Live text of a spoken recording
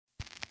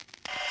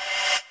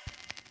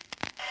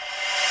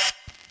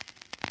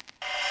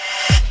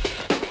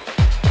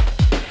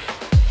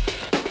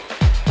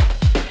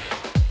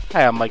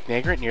Hi, I'm Mike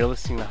Nagrant, and you're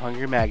listening to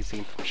Hungry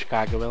Magazine from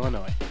Chicago,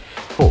 Illinois.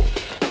 4,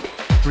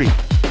 3,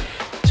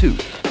 2.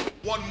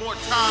 One more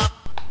time.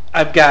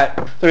 I've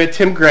got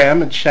Tim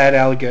Graham and Chad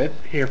Ellegood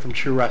here from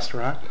True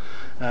Restaurant.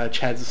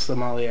 Chad's a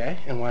sommelier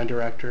and wine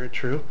director at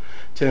True.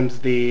 Tim's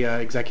the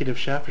executive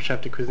chef or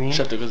chef de cuisine.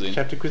 Chef de cuisine.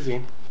 Chef de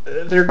cuisine.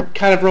 They're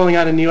kind of rolling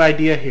out a new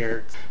idea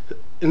here.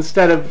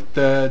 Instead of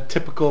the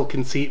typical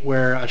conceit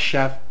where a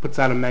chef puts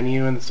out a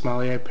menu and the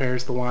sommelier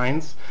pairs the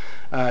wines,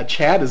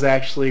 Chad has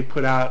actually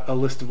put out a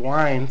list of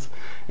wines,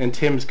 and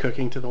Tim's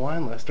cooking to the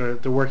wine list, or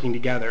they're working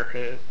together,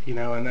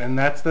 and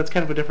that's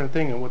kind of a different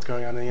thing than what's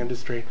going on in the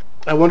industry.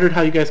 I wondered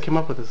how you guys came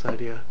up with this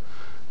idea.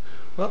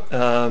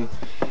 Well,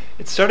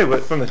 it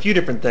started from a few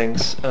different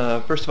things.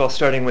 First of all,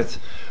 starting with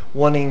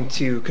wanting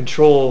to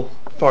control,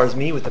 as far as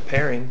me, with the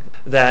pairing,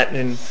 that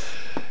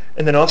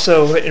and then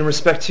also in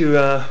respect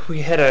to,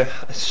 we had a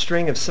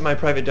string of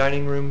semi-private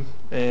dining room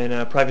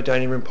and private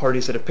dining room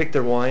parties that have picked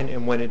their wine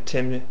and wanted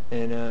Tim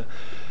and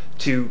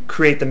to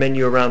create the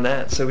menu around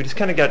that. So we just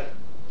kind of got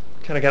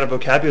a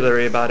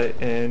vocabulary about it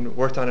and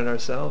worked on it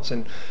ourselves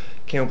and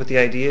came up with the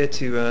idea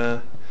to,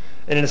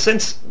 and in a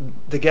sense,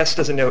 the guest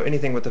doesn't know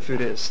anything what the food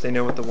is. They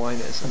know what the wine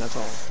is, and that's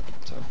all.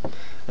 So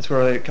that's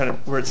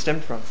where it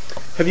stemmed from.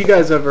 Have you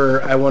guys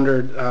ever, I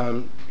wondered,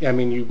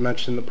 you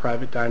mentioned the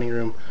private dining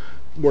room,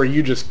 where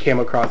you just came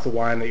across a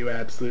wine that you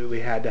absolutely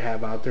had to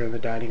have out there in the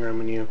dining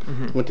room, and you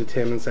went to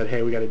Tim and said,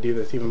 hey, we got to do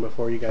this, even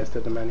before you guys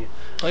did the menu?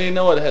 Well, you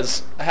know what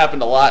has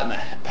happened a lot in the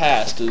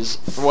past is,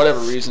 for whatever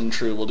reason,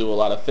 True will do a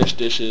lot of fish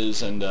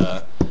dishes and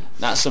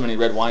not so many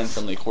red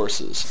wine-friendly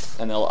courses.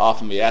 And they'll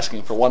often be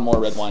asking for one more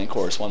red wine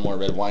course.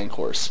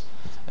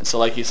 And so,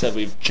 like you said,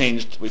 we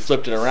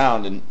flipped it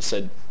around and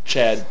said,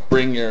 Chad,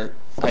 bring your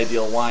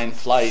ideal wine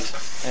flight,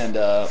 and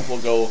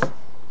we'll go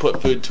put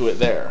food to it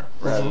there,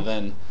 rather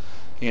than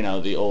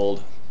the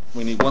old,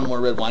 we need one more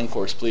red wine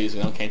course, please.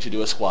 Can't you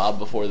do a squab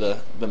before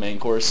the main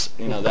course?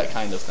 That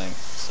kind of thing.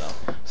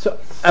 So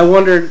I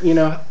wondered,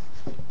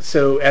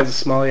 so as a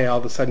sommelier, all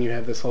of a sudden you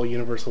have this whole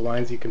universal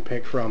wines you can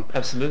pick from.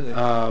 Absolutely.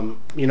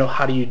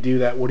 How do you do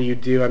that? What do you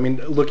do? I mean,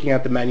 looking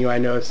at the menu, I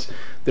noticed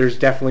there's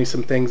definitely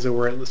some things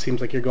where it seems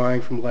like you're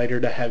going from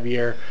lighter to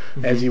heavier,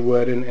 as you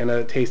would in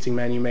a tasting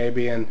menu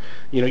maybe. And,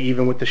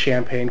 even with the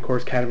champagne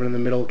course kind of in the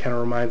middle, kind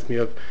of reminds me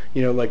of,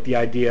 like the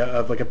idea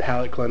of like a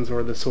palate cleanser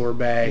or the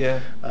sorbet.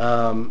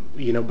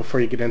 Yeah. Before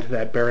you get into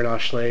that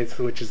Baron-Auchlase,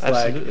 which is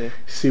Absolutely. like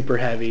super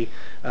heavy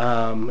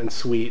and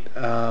sweet.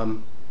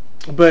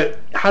 But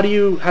how do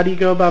you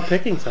go about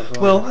picking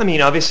something? Well,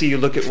 obviously you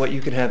look at what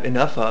you can have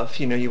enough of.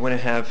 You want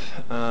to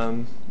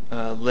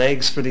have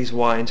legs for these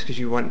wines because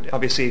you want,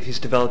 obviously, if he's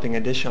developing a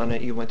dish on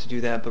it, you want to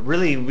do that. But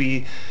really,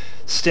 we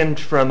stemmed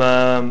from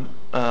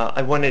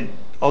I wanted,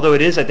 although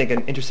it is, I think,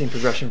 an interesting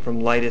progression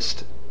from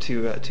lightest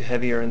to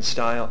heavier in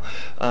style.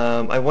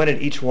 I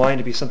wanted each wine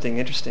to be something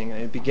interesting.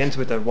 It begins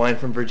with a wine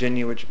from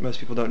Virginia, which most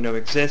people don't know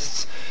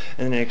exists,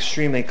 and then an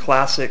extremely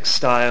classic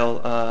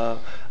style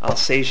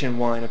Alsatian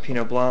wine, a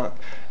Pinot Blanc,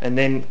 and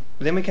then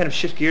we kind of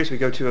shift gears. We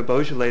go to a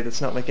Beaujolais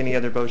that's not like any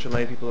other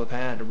Beaujolais people have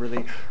had, a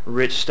really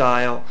rich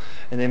style,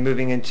 and then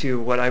moving into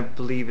what I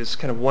believe is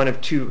kind of one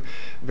of two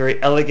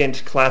very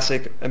elegant,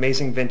 classic,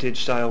 amazing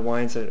vintage style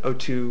wines, at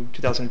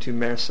 2002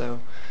 Meursault.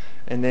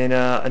 And then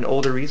an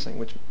older Riesling,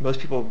 which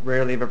most people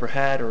rarely have ever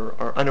had or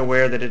are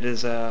unaware that it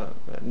is a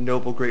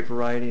noble grape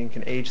variety and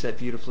can age that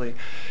beautifully.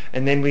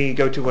 And then we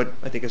go to what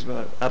I think is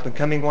an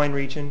up-and-coming wine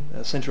region,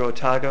 Central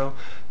Otago,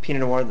 Pinot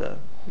Noir, the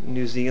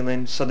New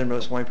Zealand,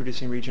 southernmost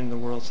wine-producing region in the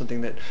world,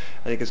 something that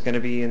I think is going to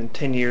be in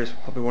 10 years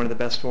probably one of the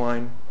best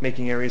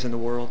wine-making areas in the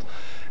world.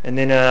 And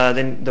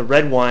then the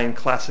red wine,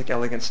 classic,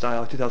 elegant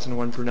style,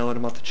 2001 Brunello di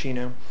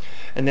Montalcino.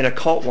 And then a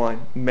cult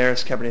wine,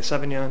 Maris Cabernet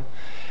Sauvignon.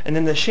 And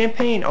then the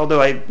champagne,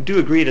 although I do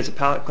agree it is a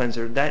palate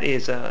cleanser, that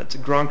is it's a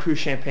Grand Cru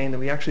champagne that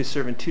we actually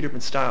serve in two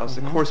different styles.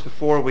 The course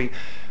before, we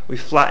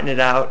flatten it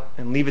out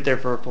and leave it there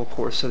for a full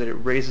course so that it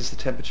raises the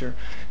temperature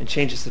and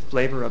changes the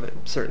flavor of it,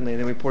 certainly. And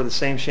then we pour the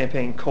same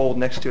champagne cold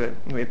next to it.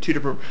 And we have two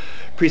different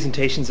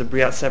presentations of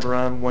Briat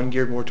Severin, one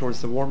geared more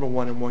towards the warmer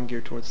one and one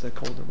geared towards the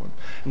colder one.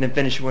 And then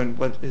finish with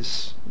what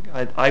is,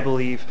 I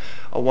believe,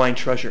 a wine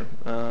treasure,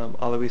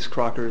 Alois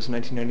Crocker's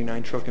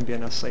 1999 Trockenbier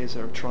Auslese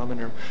or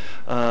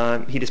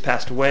Tramonto. He just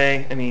passed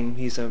away.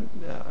 He's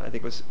I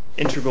think was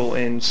integral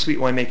in sweet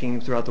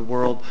winemaking throughout the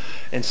world,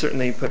 and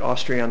certainly put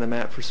Austria on the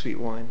map for sweet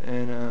wine.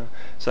 And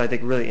so I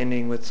think really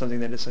ending with something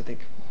that is, I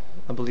think,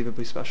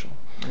 unbelievably special.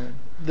 Yeah.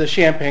 The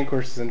champagne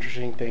course is an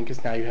interesting thing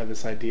because now you have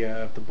this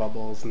idea of the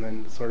bubbles and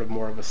then sort of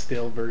more of a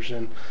still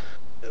version,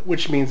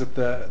 which means that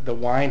the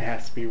wine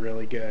has to be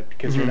really good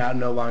because you're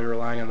no longer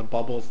relying on the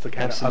bubbles to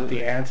kind of up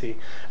the ante.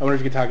 I wonder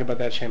if you could talk about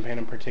that champagne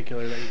in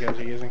particular that you guys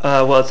are using.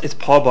 Well, it's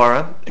Paul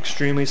Barra,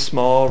 extremely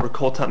small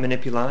Recoltant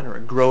Manipulant, or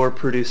a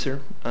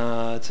grower-producer.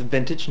 It's a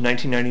vintage,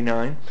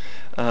 1999.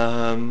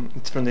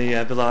 It's from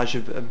the village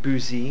of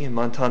Bouzy in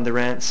Montagne de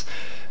Reims.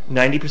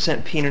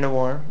 90% Pinot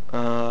Noir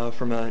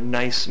from a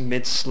nice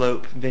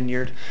mid-slope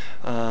vineyard.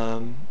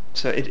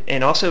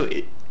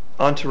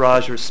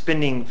 entourage or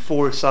spending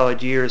 4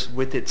 solid years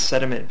with its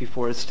sediment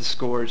before it's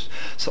disgorged.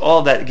 So all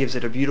of that gives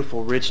it a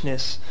beautiful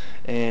richness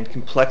and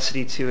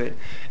complexity to it.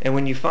 And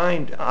when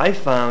I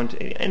found,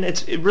 and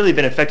it's really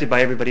been affected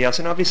by everybody else,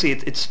 and obviously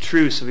it's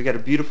true, so we got a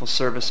beautiful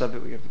service of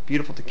it, we have a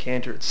beautiful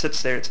decanter, it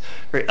sits there, it's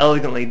very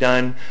elegantly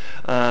done,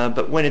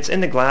 but when it's in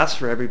the glass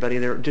for everybody,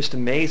 they're just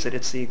amazed that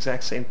it's the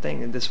exact same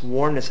thing, and this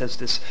warmness has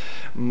this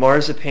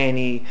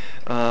marzipan-y,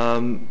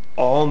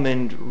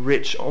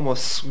 almond-rich,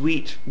 almost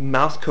sweet,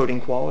 mouth-coating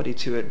quality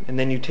to it, and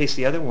then you taste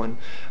the other one,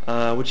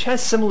 which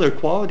has similar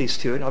qualities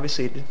to it.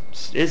 Obviously it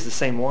is the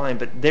same wine,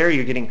 but there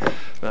you're getting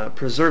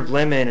preserved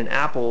lemon and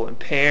apple and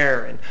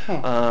pear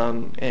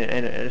and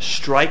a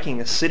striking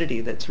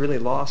acidity that's really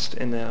lost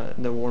in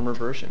the warmer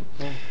version.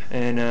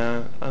 And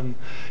I'm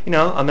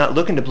not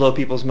looking to blow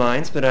people's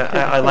minds, but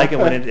I like it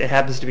when it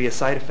happens to be a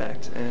side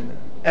effect. And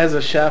as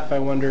a chef, I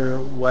wonder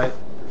what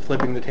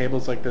flipping the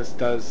tables like this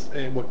does.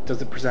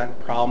 Does it present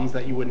problems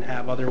that you wouldn't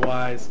have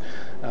otherwise?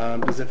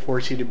 Does it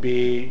force you to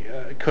be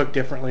cook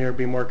differently or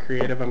be more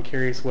creative? I'm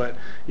curious what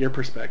your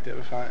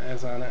perspective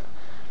is on it.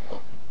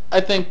 I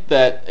think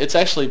that it's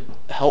actually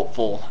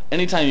helpful.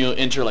 Anytime you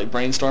enter like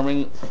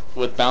brainstorming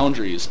with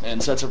boundaries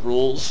and sets of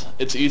rules,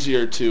 it's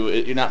easier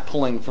you're not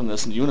pulling from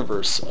this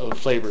universe of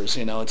flavors.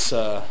 It's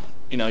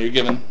you're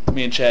given,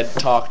 me and Chad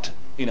talked,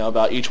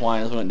 about each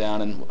wine as we went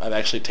down, and I've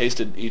actually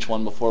tasted each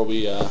one before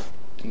we,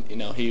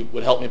 he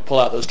would help me pull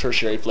out those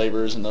tertiary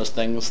flavors and those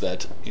things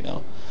that,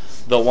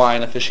 the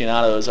wine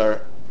aficionados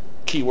are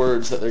key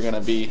words that they're going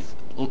to be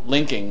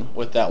linking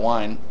with that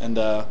wine. And,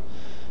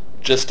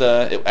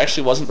 it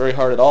actually wasn't very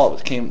hard at all.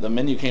 The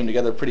menu came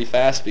together pretty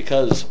fast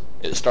because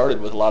it started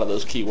with a lot of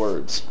those key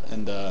words,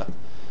 and that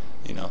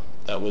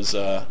was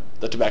the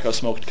tobacco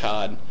smoked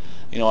cod.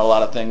 A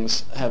lot of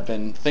things have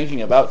been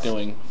thinking about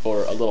doing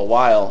for a little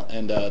while,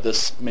 and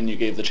this menu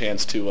gave the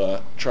chance to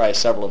try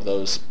several of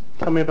those.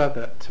 Tell me about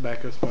that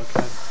tobacco smoked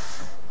cod.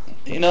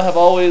 I've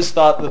always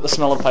thought that the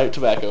smell of pipe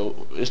tobacco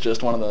is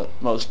just one of the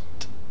most,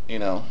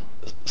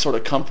 sort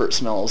of comfort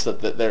smells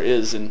that there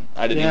is, and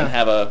I didn't even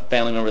have a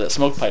family member that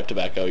smoked pipe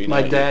tobacco.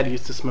 My dad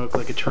used to smoke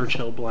like a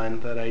Churchill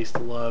blend that I used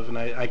to love, and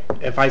I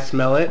if I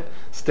smell it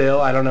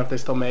still, I don't know if they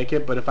still make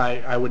it, but if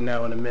I would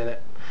know in a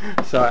minute.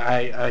 So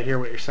I hear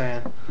what you're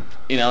saying.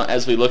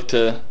 As we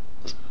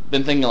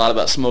been thinking a lot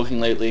about smoking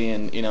lately,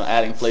 and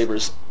adding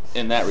flavors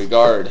in that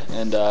regard,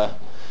 and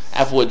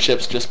applewood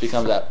chips just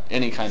becomes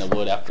any kind of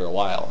wood after a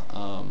while,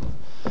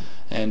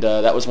 and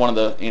that was one of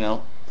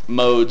the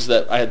modes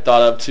that I had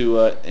thought of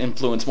to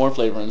influence more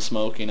flavor in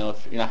smoke.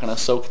 If you're not going to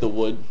soak the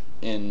wood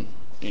in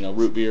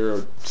root beer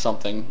or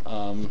something,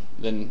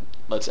 then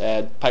let's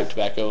add pipe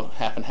tobacco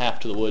half and half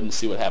to the wood and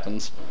see what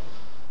happens.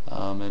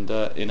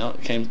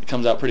 It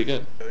comes out pretty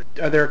good.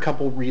 Are there a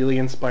couple really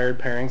inspired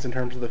pairings in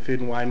terms of the food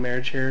and wine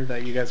marriage here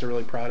that you guys are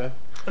really proud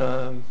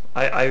of?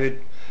 I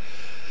would.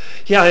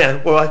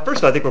 Yeah. Well, first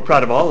of all, I think we're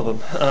proud of all of them.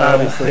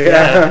 Obviously,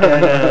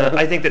 and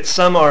I think that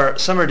some are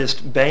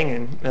just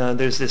banging.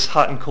 There's this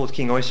hot and cold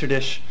king oyster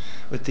dish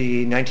with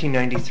the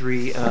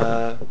 1993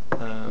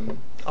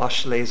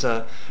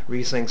 Auslese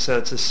Riesling. So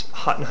it's this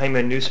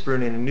Hottenheimer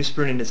Neusbrunnen, and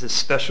Neusbrunnen is this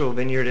special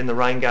vineyard in the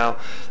Rheingau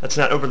that's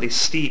not overly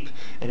steep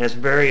and has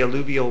very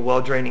alluvial,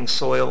 well-draining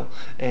soil,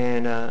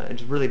 and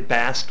it's really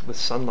basked with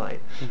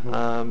sunlight.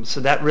 Mm-hmm. So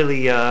that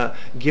really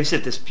gives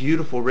it this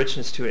beautiful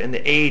richness to it. And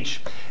the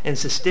age, and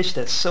it's this dish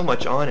that's so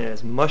much on it. It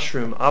has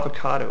mushroom,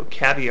 avocado,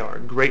 caviar,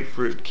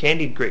 grapefruit,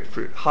 candied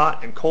grapefruit,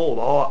 hot and cold,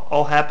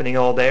 all happening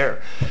all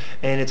there.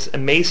 And it's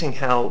amazing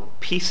how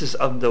pieces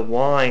of the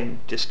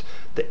wine, just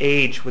the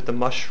age with the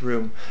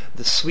mushroom,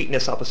 the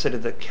sweetness opposite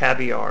of the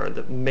caviar,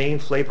 the main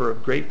flavor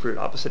of grapefruit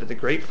opposite of the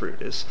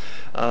grapefruit is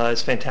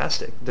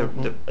fantastic.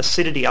 The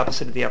acidity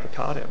opposite of the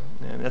avocado,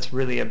 and that's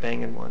really a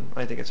banging one.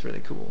 I think it's really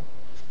cool.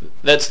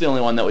 That's the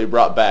only one that we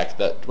brought back.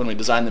 That when we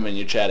designed the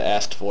menu, Chad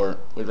asked for.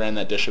 We ran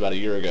that dish about a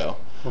year ago,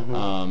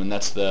 and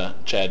that's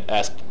Chad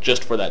asked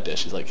just for that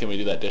dish. He's like, "Can we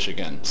do that dish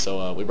again?"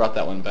 So we brought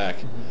that one back.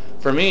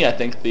 For me, I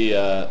think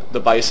the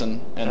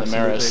bison and the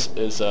maris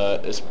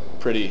is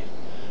pretty.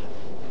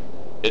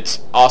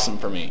 It's awesome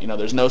for me.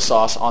 There's no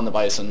sauce on the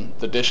bison.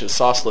 The dish is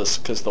sauceless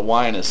because the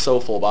wine is so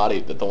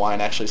full-bodied that the wine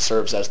actually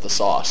serves as the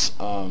sauce.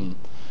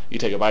 You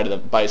take a bite of the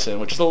bison,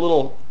 which is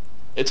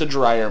it's a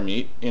drier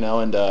meat,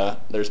 and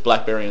there's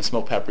blackberry and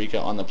smoked paprika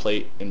on the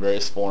plate in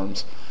various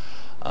forms.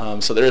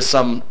 So there is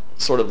some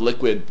sort of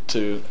liquid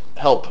to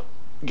help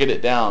get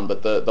it down,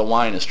 but the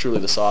wine is truly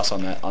the sauce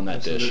on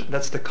that dish.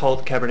 That's the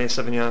cult Cabernet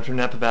Sauvignon from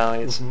Napa Valley.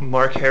 It's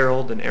Mark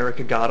Harold and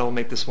Erica Gattel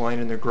make this wine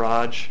in their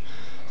garage,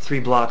 3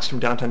 blocks from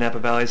downtown Napa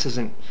Valley. This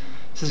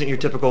isn't your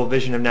typical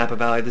vision of Napa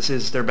Valley. This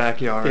is their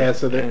backyard. Yeah,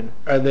 so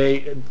are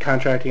they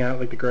contracting out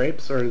like the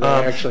grapes, or are they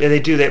actually? Yeah,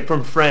 they do. They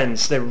from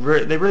friends. They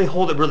really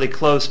hold it really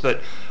close, but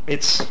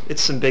it's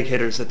some big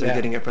hitters that they're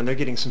getting it from. They're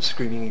getting some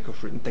Screaming Eagle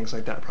Fruit and things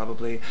like that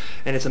probably,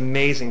 and it's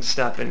amazing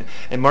stuff.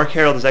 And Mark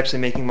Harold is actually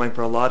making wine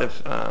for a lot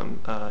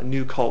of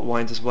new cult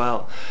wines as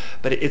well.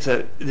 But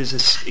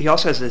he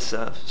also has this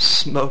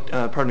this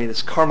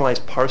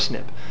caramelized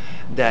parsnip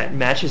that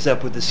matches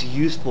up with this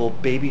youthful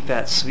baby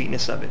fat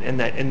sweetness of it. And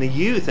that in the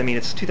youth, I mean,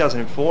 it's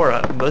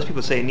 2004. Most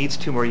people say it needs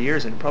 2 more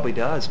years, and it probably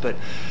does. But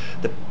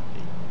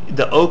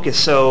the oak is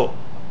so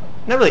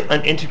not really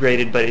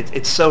unintegrated, but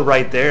it's so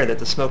right there that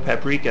the smoked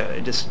paprika,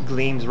 it just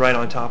gleams right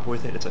on top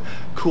with it. It's a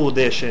cool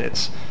dish, and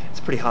it's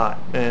pretty hot,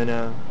 and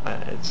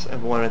it's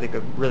one I think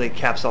that really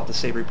caps off the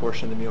savory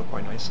portion of the meal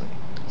quite nicely.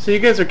 So you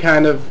guys are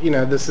kind of,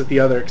 this is the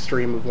other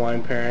extreme of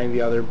wine pairing,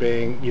 the other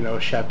being, a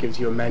chef gives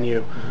you a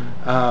menu.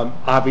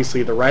 Mm-hmm.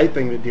 Obviously the right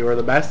thing to do, or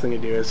the best thing to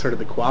do, is sort of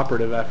the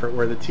cooperative effort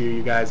where the two of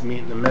you guys meet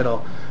in the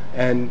middle.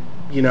 And,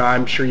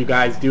 I'm sure you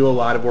guys do a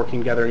lot of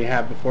working together, and you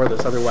have before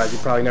this. Otherwise, you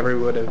probably never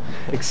would have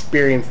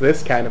experienced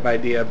this kind of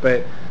idea.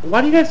 But why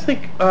do you guys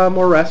think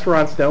more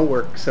restaurants don't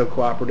work so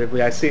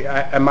cooperatively? I see,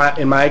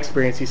 in my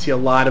experience, you see a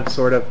lot of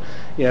sort of,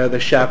 the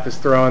chef is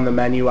throwing the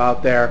menu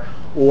out there,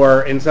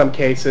 or in some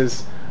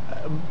cases,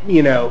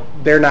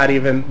 they're not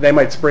even, they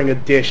might spring a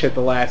dish at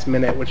the last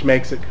minute, which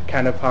makes it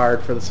kind of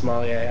hard for the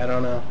sommelier. I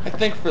don't know. I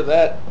think for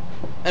that,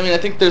 I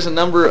think there's a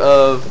number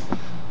of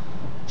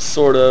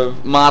sort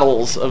of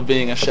models of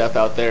being a chef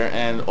out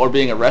there, or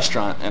being a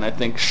restaurant, and I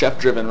think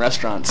chef-driven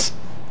restaurants,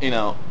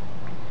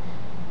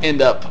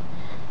 end up,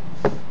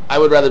 I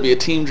would rather be a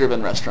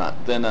team-driven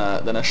restaurant than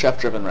a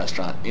chef-driven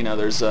restaurant.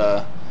 There's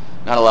not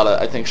a lot of,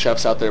 I think,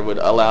 chefs out there would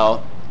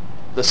allow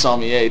the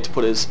sommelier to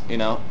put his,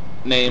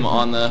 name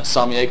on the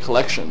sommelier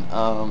collection,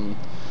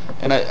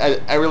 and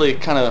I really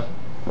kind of,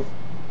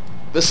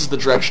 this is the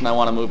direction I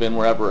want to move in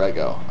wherever I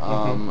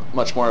go.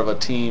 Much more of a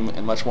team,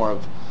 and much more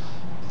of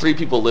 3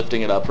 people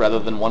lifting it up rather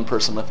than 1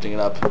 person lifting it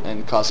up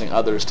and causing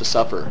others to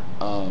suffer.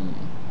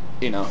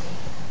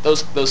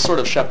 Those sort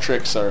of chef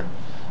tricks are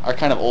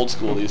kind of old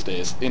school these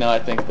days. I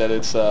think that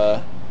it's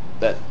that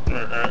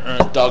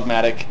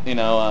dogmatic.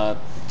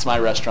 It's my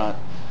restaurant.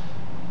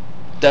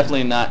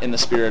 Definitely not in the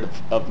spirit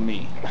of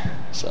me.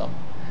 So.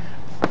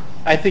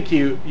 I think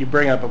you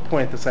bring up a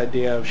point, this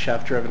idea of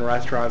chef-driven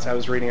restaurants. I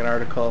was reading an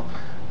article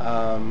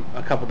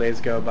a couple days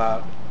ago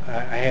about,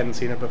 I hadn't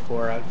seen it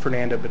before,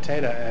 Fernanda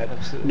Bateta at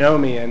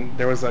Nomi, and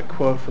there was a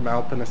quote from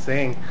Alpana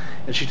Singh,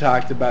 and she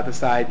talked about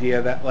this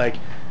idea that,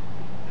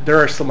 there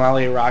are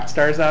sommelier rock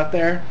stars out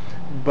there,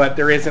 but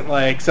there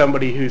isn't,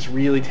 somebody who's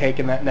really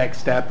taken that next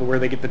step where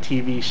they get the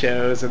TV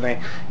shows, and they,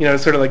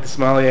 sort of like the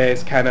sommelier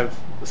is kind of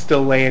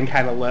still laying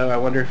kind of low. I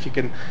wonder if you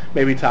can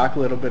maybe talk a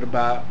little bit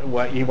about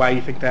why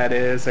you think that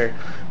is, or,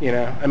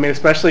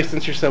 especially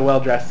since you're so well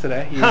dressed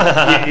today. You've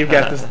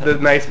got the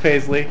nice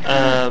paisley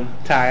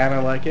tie on. I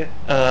like it.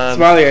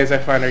 Sommeliers, I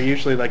find, are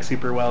usually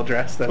super well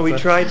dressed. We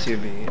try to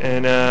be,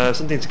 and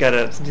something's got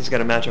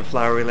to match our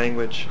flowery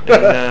language.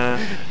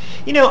 And,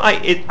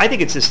 I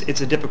think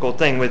it's a difficult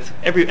thing with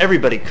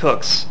everybody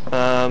cooks,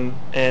 and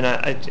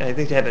I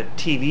think to have a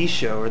TV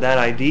show or that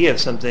idea of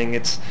something,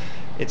 it's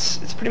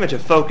pretty much a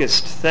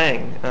focused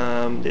thing.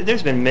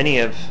 There's been many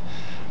of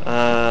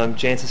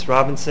Jancis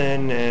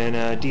Robinson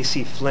and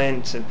D.C.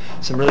 Flint and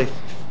some really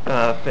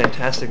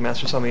fantastic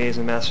master sommeliers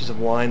and masters of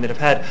wine that have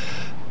had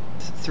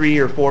 3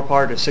 or 4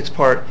 part or 6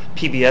 part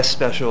PBS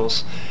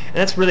specials, and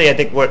that's really, I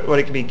think, what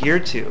it can be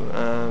geared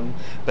to.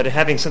 But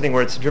having something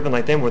where it's driven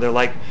like them, where they're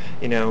like,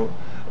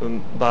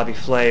 Bobby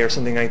Flay or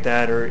something like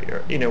that, or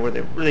where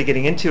they're really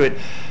getting into it.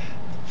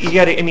 You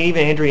got to.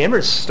 Even Andrea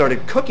Embers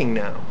started cooking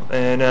now,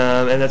 and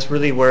that's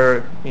really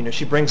where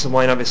she brings some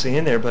wine obviously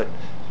in there, but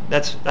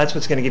that's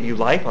what's going to give you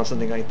life on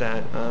something like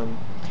that.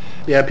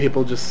 Yeah,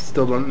 people just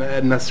still don't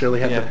necessarily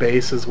have the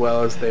base as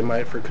well as they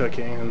might for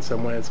cooking in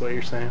some ways, what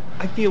you're saying.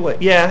 I feel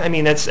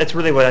that's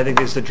really what I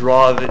think is the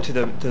draw of it to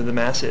the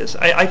masses.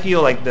 I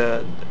feel like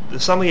the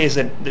sommeliers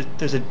that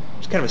there's a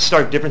kind of a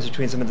stark difference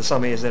between some of the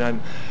sommeliers that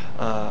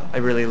I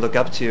really look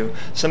up to.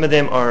 Some of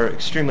them are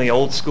extremely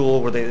old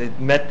school, where they've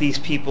met these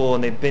people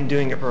and they've been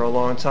doing it for a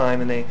long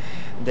time, and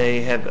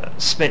they have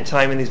spent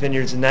time in these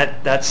vineyards, and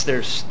that's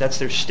their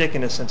shtick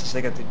in a sense.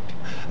 They got the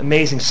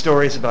amazing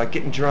stories about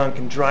getting drunk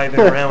and driving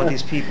around with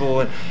these people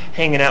and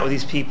hanging out with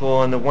these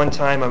people. And the one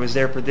time I was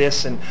there for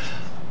this, and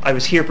I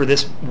was here for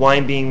this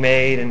wine being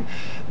made, and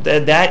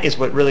that is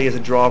what really is a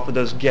draw for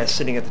those guests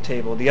sitting at the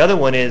table. The other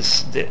one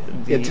is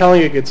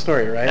telling a good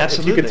story, right?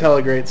 Absolutely. If you could tell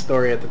a great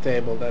story at the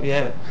table, that's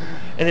And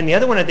then the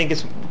other one I think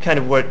is kind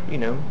of what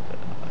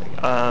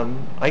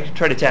I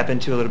try to tap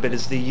into a little bit,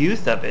 is the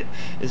youth of it.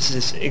 It's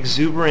this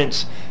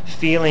exuberant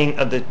feeling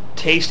of the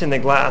taste in the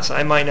glass.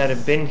 I might not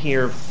have been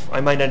here, I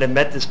might not have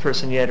met this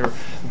person yet or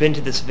been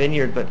to this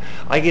vineyard, but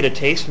I get a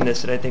taste from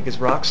this that I think is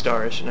rock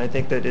starish, and I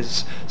think that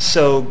is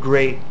so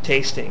great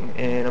tasting.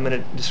 And I'm going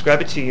to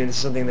describe it to you, and this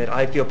is something that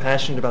I feel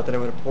passionate about, that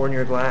I'm going to pour in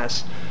your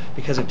glass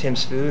because of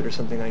Tim's food or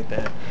something like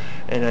that.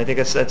 And I think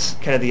that's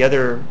kind of the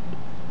other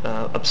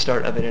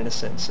upstart of it, in a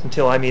sense,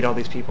 until I meet all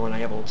these people and I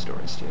have old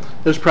stories too.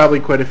 There's probably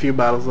quite a few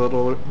bottles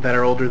that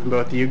are older than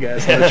both of you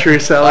guys in the True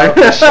Cellar.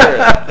 For sure.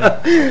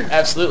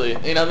 Absolutely.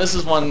 This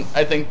is one,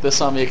 I think the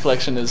sommelier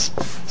collection is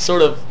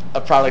sort of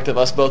a product of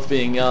us both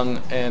being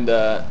young, and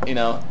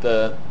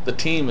the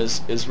team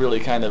is really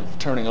kind of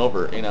turning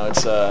over.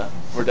 It's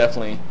we're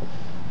definitely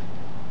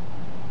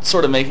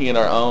sort of making it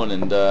our own,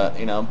 and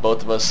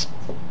both of us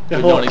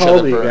We've known each How old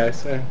other are you for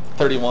guys?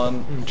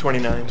 31.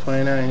 29.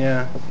 29,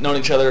 yeah. Known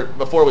each other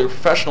before we were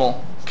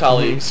professional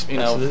colleagues, you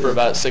know, Absolutely. for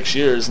about 6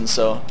 years, and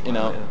so, you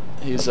know,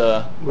 he's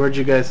How do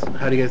you guys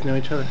know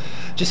each other?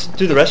 Just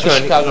through the the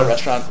restaurant. Chicago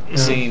restaurant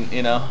scene,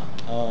 you know.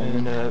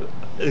 And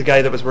the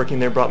guy that was working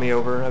there brought me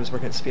over. I was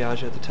working at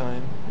Spiaggia at the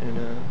time,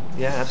 and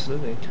yeah,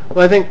 absolutely.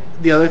 Well, I think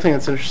the other thing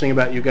that's interesting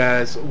about you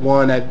guys,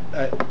 one,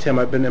 Tim,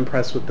 I've been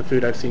impressed with the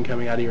food I've seen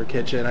coming out of your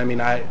kitchen. I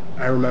mean, I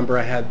remember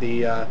I had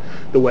the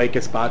white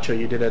gazpacho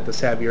you did at the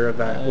Xavier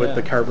event with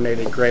the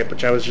carbonated grape,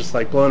 which I was just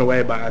like blown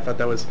away by. I thought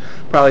that was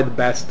probably the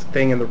best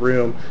thing in the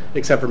room,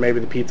 except for maybe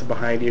the pizza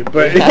behind you,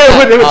 but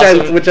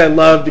which I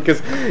love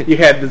because you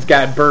had this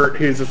guy Bert,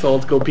 who's this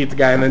old school pizza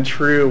guy, and then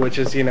True, which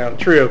is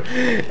True,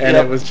 and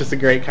it was just a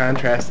great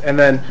contrast. And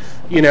then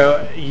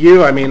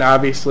I mean,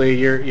 obviously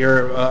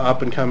you're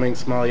up and coming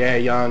sommelier,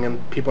 young,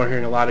 and people are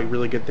hearing a lot of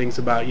really good things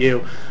about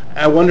you.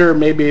 I wonder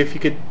maybe if you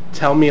could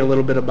tell me a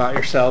little bit about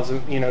yourselves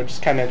and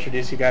just kind of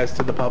introduce you guys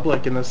to the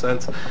public in the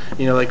sense,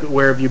 like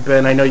where have you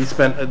been? I know you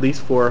spent at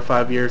least 4 or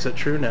 5 years at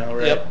True now,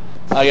 right? Yep.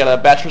 I got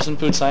a bachelor's in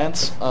food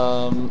science.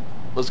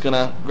 Was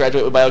gonna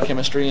graduate with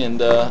biochemistry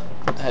and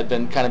had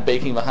been kind of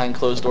baking behind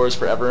closed doors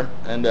forever,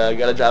 and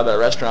got a job at a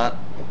restaurant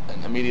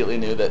and immediately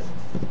knew that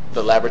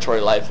the laboratory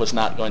life was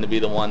not going to be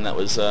the one that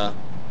was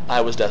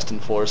I was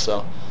destined for.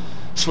 So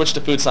switched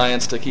to food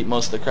science to keep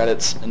most of the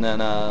credits, and then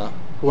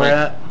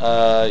Where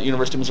at?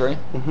 University of Missouri.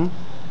 Mm-hmm.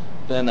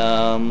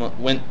 Then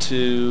went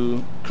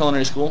to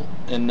culinary school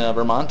in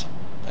Vermont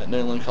at New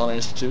England Culinary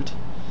Institute,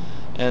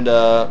 and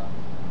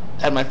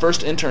had my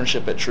first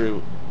internship at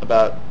True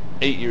about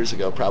 8 years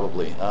ago,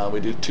 probably. We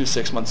do 2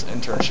 6-month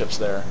internships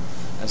there,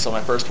 and so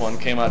my first one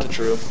came out to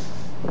True.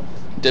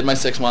 Did my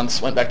 6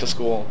 months, went back to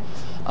school,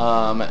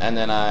 and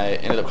then I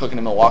ended up cooking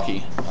in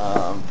Milwaukee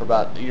for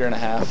about a year and a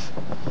half.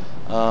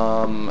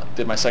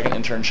 Did my second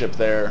internship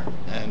there,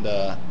 and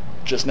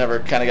just never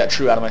kind of got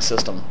True out of my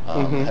system.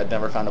 Had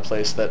never found a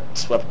place that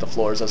swept the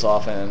floors as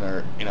often,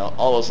 or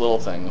all those little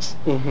things.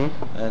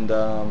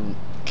 And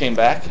came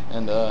back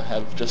and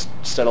have just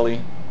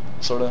steadily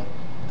sort of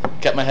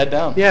kept my head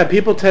down. Yeah,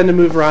 people tend to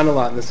move around a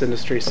lot in this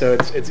industry, so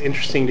it's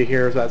interesting to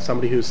hear about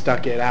somebody who's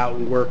stuck it out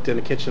and worked in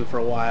a kitchen for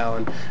a while.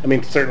 And I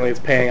mean, certainly it's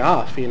paying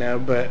off,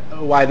 but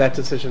why that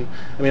decision?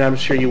 I mean, I'm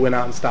sure you went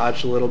out and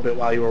stodged a little bit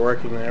while you were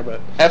working there, but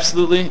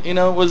absolutely,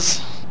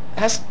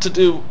 has to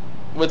do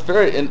with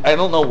and I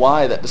don't know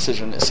why that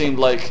decision. It seemed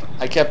like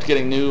I kept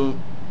getting new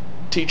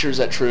teachers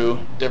at True.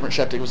 Different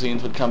chef de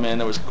cuisines would come in.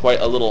 There was quite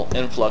a little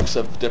influx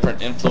of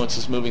different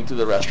influences moving through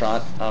the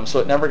restaurant, so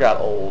it never got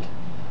old.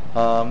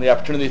 The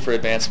opportunity for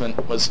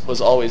advancement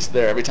was always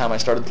there. Every time I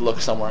started to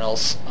look somewhere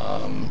else,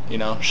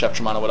 Chef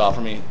Tramonto would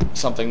offer me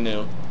something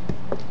new.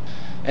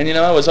 And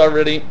I was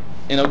already,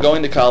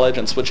 going to college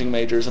and switching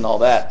majors and all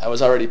that. I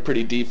was already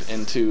pretty deep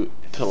into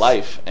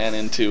life and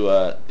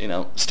into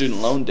student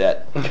loan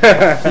debt.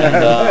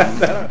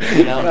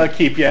 And, I'll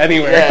keep you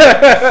anywhere.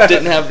 Yeah,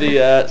 didn't have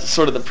the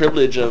sort of the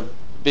privilege of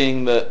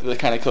being the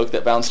kind of cook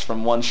that bounced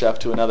from one chef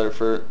to another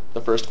for the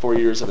first 4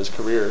 years of his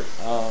career.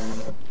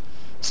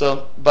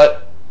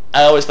 But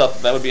I always thought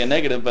that would be a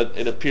negative, but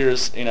it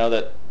appears,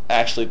 that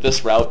actually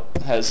this route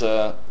has,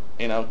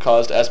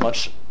 caused as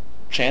much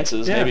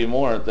chances, maybe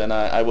more, than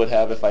I would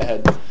have if I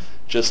had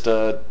just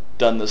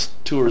done this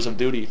tours of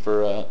duty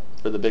for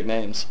the big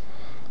names.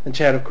 And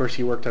Chad, of course,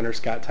 you worked under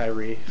Scott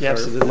Tyree,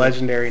 absolutely.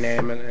 Legendary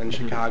name in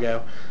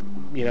Chicago.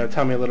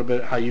 Tell me a little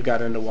bit how you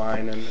got into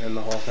wine and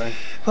the whole thing.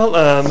 Well,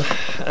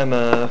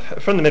 I'm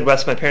from the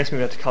Midwest. My parents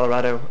moved out to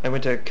Colorado. I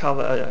went to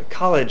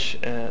college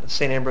at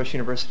St. Ambrose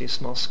University, a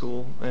small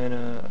school. And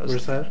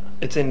Where's that?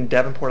 It's in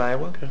Davenport,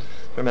 Iowa. Okay.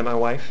 Where I met my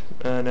wife.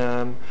 And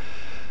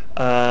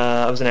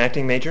I was an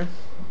acting major,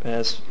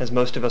 as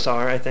most of us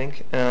are, I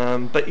think.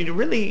 But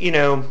really,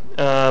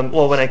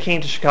 well, when I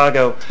came to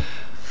Chicago,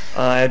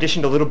 I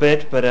auditioned a little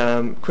bit, but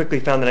quickly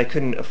found that I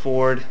couldn't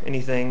afford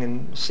anything,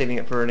 and saving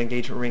up for an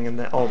engagement ring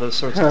and all those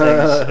sorts of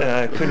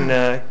things. Couldn't.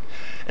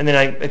 And then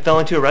I fell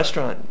into a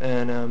restaurant,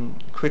 and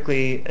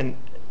quickly, and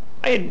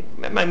I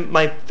had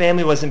my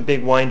family wasn't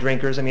big wine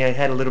drinkers. I mean, I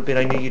had a little bit.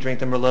 I knew you drank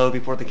the Merlot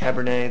before the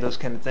Cabernet, those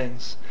kind of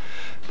things.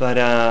 But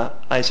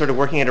I started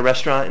working at a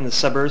restaurant in the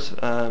suburbs.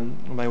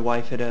 My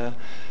wife had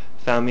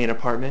found me an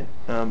apartment,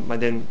 my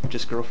then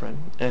just girlfriend,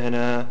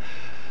 and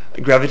I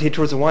gravitated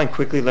towards the wine.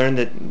 Quickly learned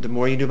that the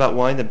more you knew about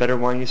wine, the better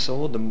wine you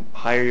sold, the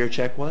higher your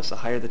check was, the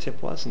higher the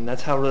tip was, and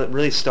that's how it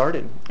really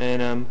started.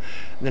 And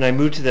then I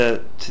moved to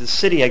the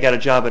city. I got a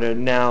job at a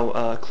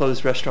now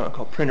closed restaurant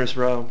called Printer's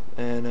Row,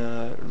 and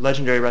a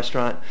legendary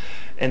restaurant.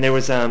 And there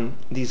was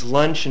these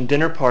lunch and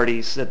dinner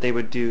parties that they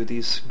would do.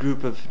 These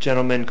group of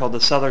gentlemen called the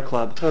Cellar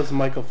Club. So it was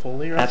Michael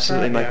Foley restaurant?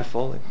 Absolutely, Michael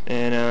Foley.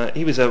 And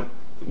he was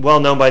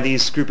well known by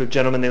these group of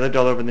gentlemen. They lived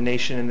all over the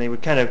nation, and they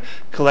would kind of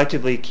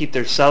collectively keep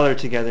their cellar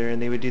together,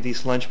 and they would do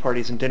these lunch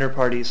parties and dinner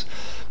parties.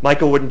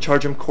 Michael wouldn't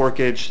charge them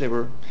corkage. They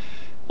were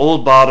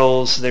old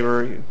bottles. They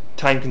were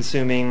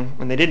time-consuming,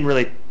 and they didn't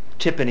really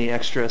tip any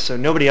extra, so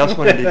nobody else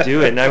wanted to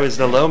do it, and I was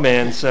the low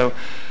man, so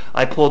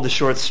I pulled the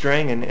short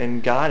string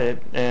and got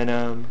it.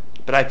 And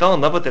but I fell in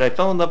love with it. I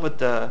fell in love with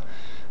the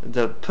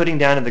the putting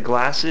down of the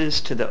glasses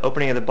to the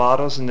opening of the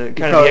bottles and the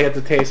kind Oh, of you get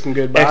to taste some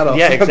good bottles.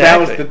 Yeah, exactly. That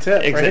was the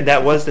tip, right?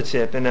 That was the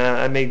tip, and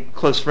I made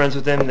close friends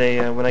with them.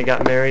 They when I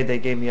got married, they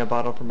gave me a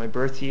bottle for my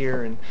birth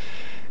year,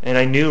 and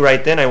I knew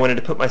right then I wanted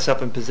to put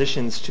myself in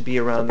positions to be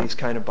around these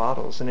kind of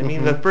bottles. And I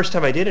mean, the first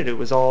time I did it, it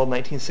was all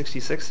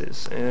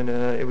 1966, and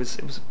it was.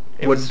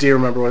 Do you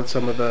remember what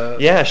some of the?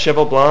 Yeah,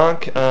 Cheval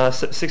Blanc,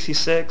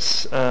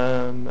 66,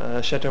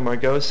 Chateau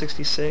Margaux,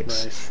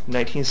 66, Nice.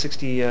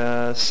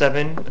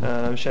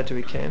 1967, Chateau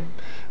Yquem.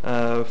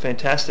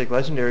 Fantastic,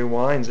 legendary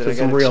wines that So I got.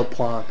 some real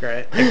plonk,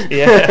 right?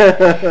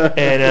 Yeah,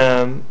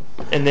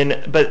 and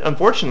then, but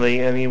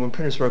unfortunately, I mean, when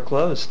Printers Row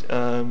closed,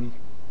 and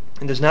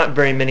there's not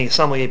very many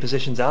sommelier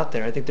positions out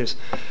there. I think there's,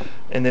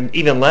 and then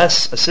even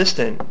less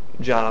assistant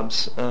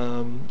jobs.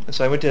 So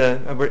I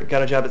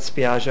got a job at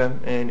Spiaggia,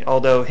 and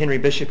although Henry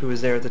Bishop, who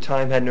was there at the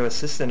time, had no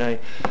assistant, I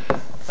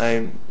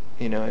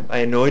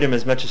annoyed him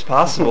as much as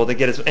possible to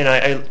get his.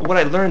 And what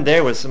I learned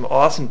there was some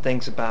awesome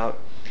things about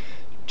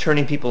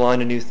turning people on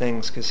to new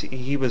things, because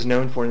he was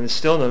known for, and is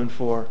still known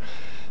for,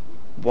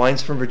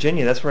 wines from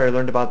Virginia. That's where I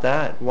learned about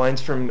that.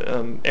 Wines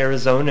from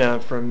Arizona,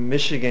 from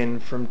Michigan,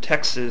 from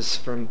Texas,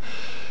 from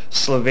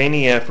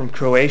Slovenia, from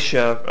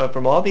Croatia,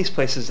 from all these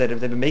places that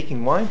they've been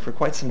making wine for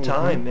quite some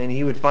time. And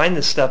he would find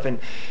this stuff and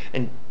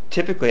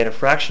typically at a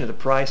fraction of the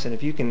price. And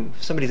if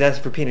somebody's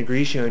asking for Pinot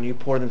Grigio and you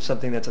pour them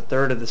something that's a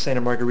third of the Santa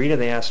Margarita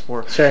they asked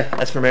for, Sure.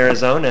 that's from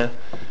Arizona,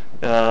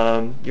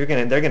 they're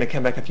gonna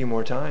come back a few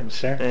more times.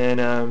 Sure.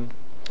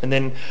 And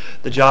then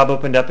the job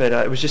opened up at,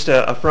 it was just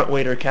a front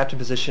waiter captain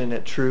position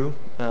at True.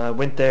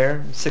 Went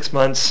there, 6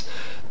 months.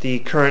 The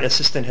current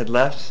assistant had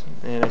left,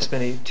 and I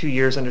spent 2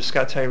 years under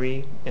Scott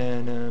Tyree,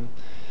 and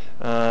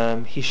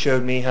he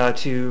showed me how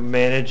to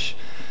manage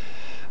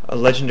a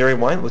legendary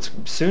wine, what's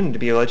soon to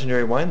be a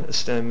legendary wine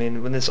list. I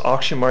mean, when this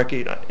auction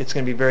market, it's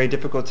going to be very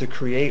difficult to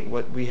create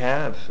what we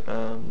have,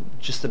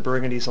 just the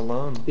Burgundies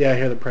alone. Yeah, I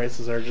hear the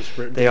prices are just.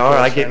 They are.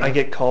 I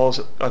get calls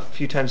a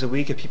few times a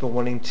week of people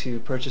wanting to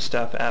purchase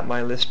stuff at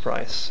my list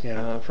price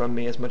from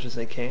me as much as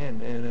they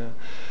can, and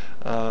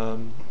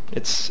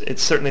it's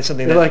certainly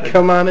something. They're like,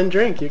 come on and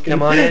drink. You can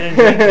come on in and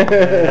drink.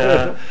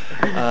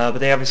 But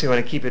they obviously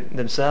want to keep it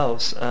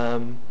themselves.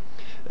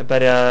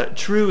 But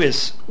True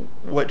is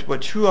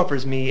what True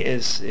offers me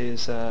is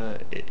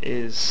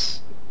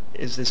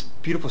this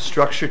beautiful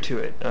structure to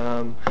it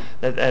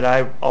that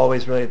I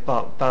always really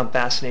found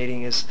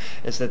fascinating. Is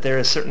that there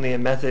is certainly a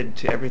method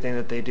to everything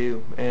that they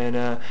do, and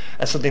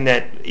that's something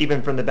that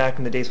even from the back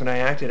in the days when I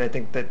acted, I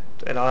think that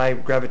I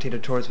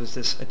gravitated towards was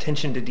this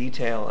attention to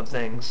detail of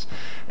things,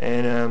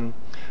 and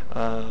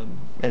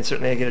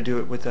certainly I get to do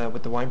it with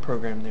the wine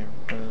program there.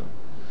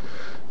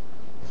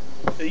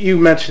 You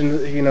mentioned,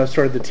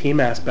 sort of the team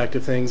aspect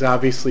of things.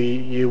 Obviously,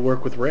 you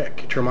work with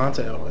Rick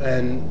Tramonto,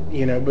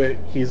 and but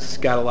he's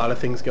got a lot of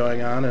things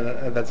going on,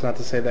 and that's not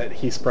to say that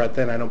he's spread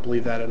thin. I don't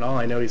believe that at all.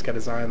 I know he's got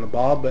his eye on the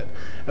ball, but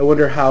I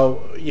wonder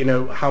how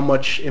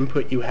much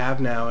input you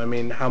have now. I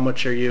mean, how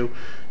much are you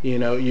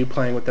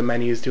playing with the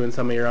menus, doing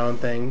some of your own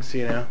things?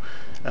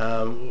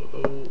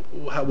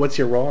 What's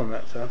your role in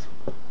that sense?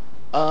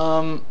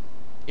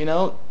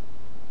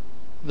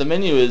 The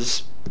menu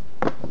is,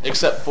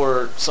 except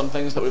for some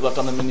things that we left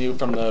on the menu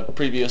from the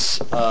previous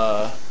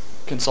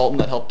consultant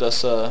that helped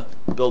us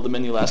build the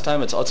menu last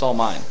time, it's all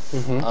mine.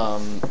 Chef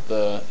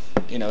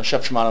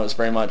Tramonto is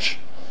very much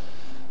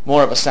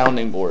more of a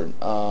sounding board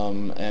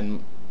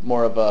and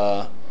more of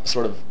a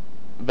sort of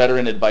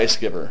veteran advice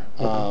giver.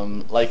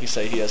 Like you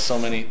say, he has so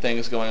many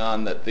things going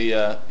on that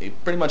he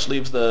pretty much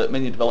leaves the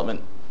menu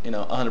development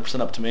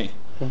 100% up to me.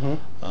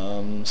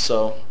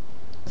 So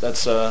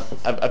that's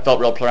I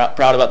felt real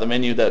proud about the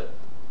menu that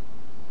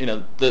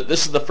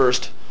this is the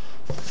first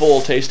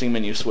full tasting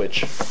menu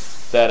switch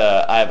that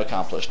I have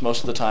accomplished.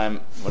 Most of the time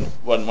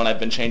when I've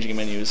been changing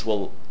menus,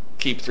 we'll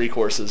keep 3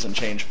 courses and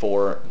change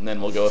 4, and then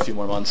we'll go a few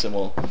more months and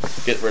we'll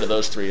get rid of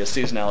those 3 as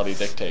seasonality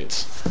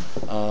dictates.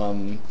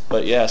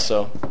 But yeah,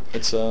 so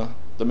it's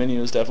the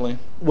menu is definitely.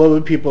 What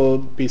would people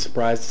be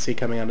surprised to see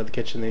coming out of the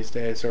kitchen these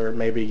days, or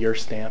maybe your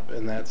stamp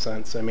in that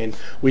sense? I mean,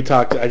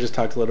 I just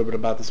talked a little bit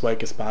about this white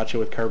gazpacho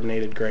with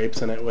carbonated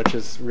grapes in it, which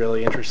is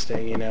really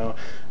interesting.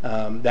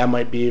 That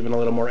might be even a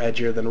little more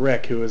edgier than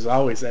Rick, who is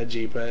always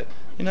edgy. But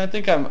I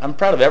think I'm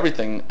proud of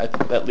everything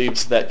that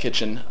leaves that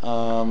kitchen.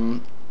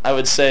 I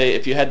would say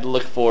if you had to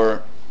look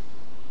for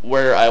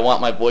where I want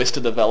my voice to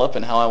develop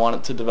and how I want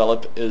it to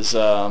develop is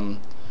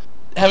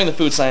having the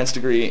food science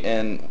degree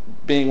and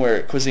being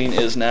where cuisine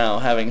is now,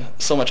 having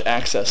so much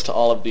access to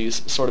all of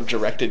these sort of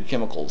directed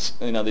chemicals,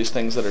 these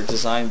things that are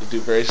designed to do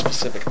very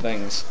specific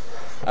things.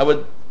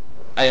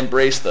 I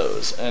embrace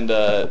those, and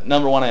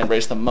number one, I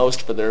embrace them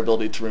most for their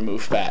ability to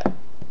remove fat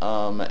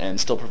and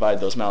still provide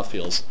those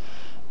mouthfeels.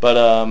 But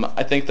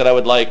I think that I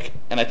would like,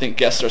 and I think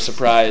guests are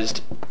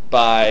surprised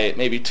by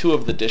maybe 2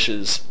 of the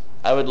dishes.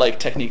 I would like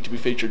technique to be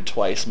featured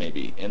twice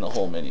maybe in the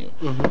whole menu.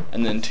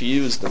 And then to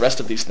use the rest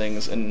of these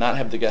things and not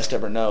have the guest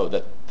ever know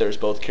that there's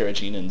both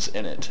carrageenans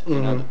in it.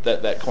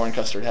 That corn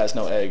custard has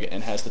no egg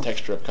and has the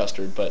texture of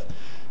custard, but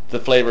the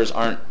flavors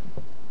aren't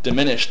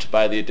diminished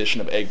by the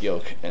addition of egg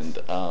yolk and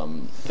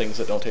things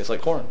that don't taste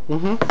like corn.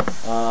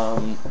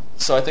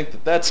 So I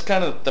think that's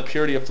kind of the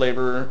purity of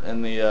flavor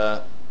and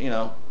the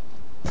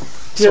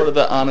sort of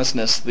the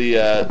honestness,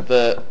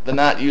 the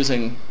not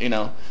using,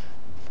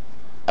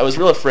 I was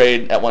real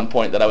afraid at one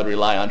point that I would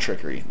rely on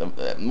trickery.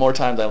 The more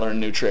times I learned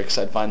new tricks,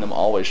 I'd find them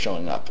always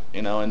showing up,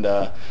 and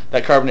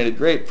that carbonated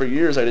grape, for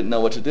years I didn't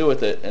know what to do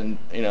with it, and,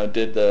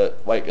 did the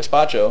white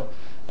gazpacho,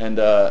 and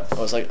I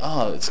was like,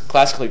 oh, it's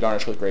classically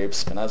garnished with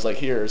grapes, and I was like,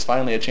 here's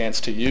finally a chance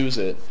to use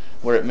it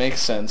where it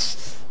makes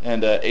sense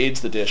and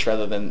aids the dish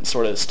rather than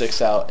sort of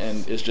sticks out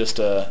and is just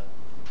a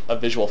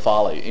visual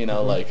folly,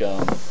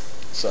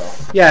 so.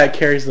 Yeah, it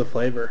carries the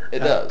flavor. It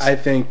does. I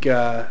think,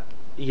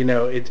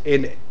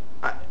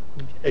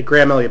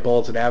 Graham Elliott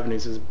Bowles at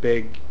Avenues is a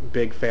big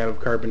fan of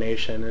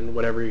carbonation and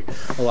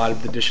a lot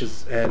of the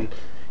dishes, and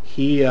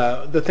he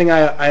the thing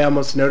I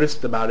almost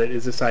noticed about it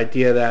is this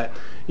idea that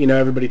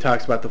everybody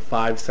talks about the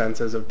five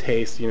senses of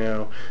taste,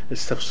 there's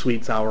stuff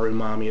sweet, sour,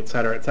 umami,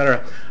 etc.,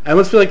 etc. I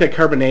almost feel like that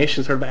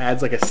carbonation sort of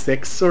adds like a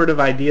sixth sort of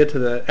idea to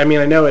the. I mean,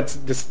 I know it's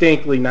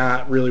distinctly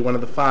not really one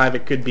of the five;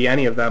 it could be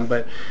any of them,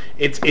 but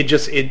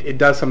it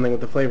does something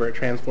with the flavor. It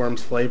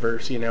transforms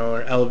flavors,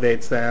 or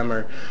elevates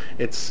them,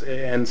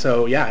 and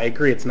so yeah, I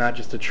agree. It's not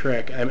just a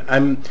trick.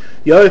 I'm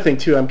the other thing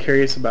too. I'm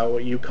curious about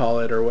what you call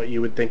it or what you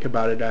would think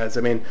about it as.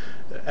 I mean,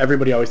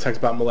 everybody always talks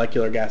about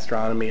molecular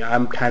gastronomy.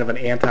 I'm kind of an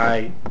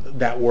anti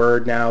that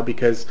word now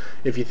because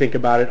if you think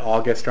about it,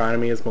 all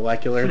gastronomy is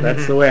molecular.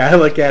 That's the way I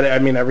look at it. I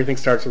mean, everything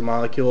starts with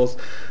molecules.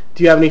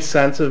 Do you have any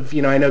sense of,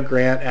 I know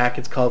Grant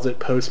Achatz calls it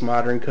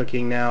postmodern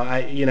cooking now.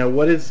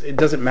 It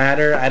doesn't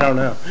matter? I don't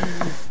know.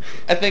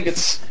 I think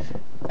it's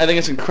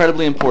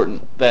incredibly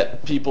important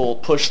that people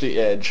push the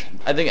edge.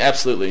 I think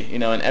absolutely,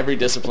 in every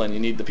discipline you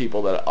need the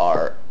people that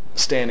are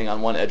standing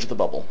on one edge of the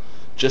bubble,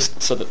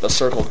 just so that the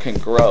circle can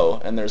grow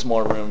and there's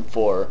more room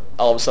for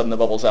all of a sudden the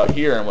bubble's out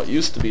here, and what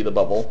used to be the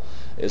bubble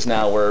is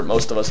now where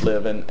most of us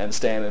live and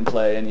stand and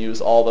play and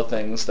use all the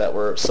things that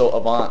were so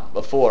avant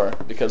before,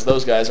 because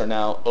those guys are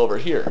now over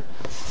here.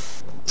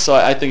 So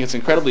I think it's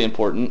incredibly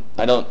important.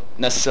 I don't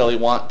necessarily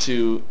want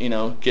to,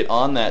 get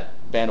on that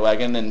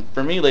bandwagon, and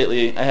for me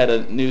lately I had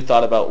a new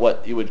thought about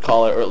what you would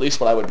call it, or at least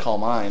what I would call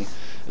mine.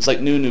 It's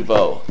like New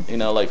Nouveau.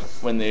 Like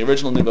when the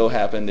original Nouveau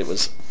happened, it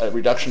was a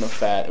reduction of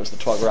fat. It was the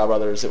Trois Gras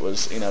brothers. It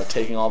was,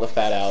 taking all the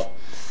fat out,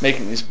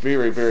 making these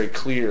very, very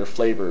clear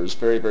flavors,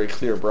 very, very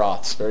clear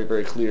broths, very,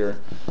 very clear,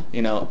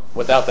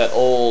 without that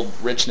old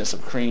richness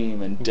of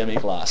cream and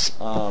demi-glace.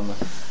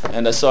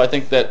 So I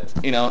think that,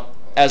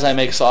 as I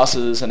make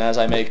sauces and as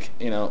I make,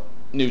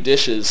 new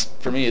dishes,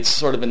 for me it's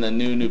sort of in the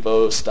New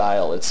Nouveau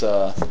style. It's,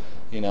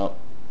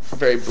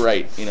 very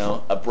bright,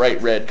 a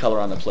bright red color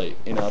on the plate.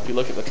 If you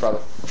look at the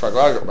Trois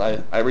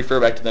Gras, I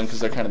refer back to them because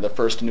they're kind of the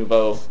first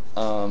Nouveau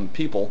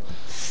people.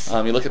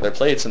 You look at their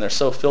plates and they're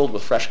so filled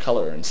with fresh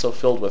color and so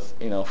filled with,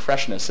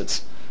 freshness.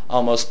 It's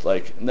almost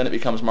like, and then it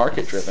becomes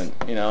market driven,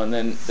 and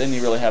then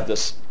you really have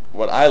this,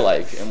 what I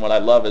like and what I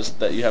love is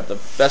that you have the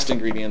best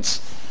ingredients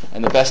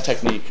and the best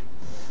technique.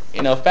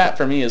 Fat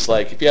for me is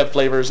like, if you have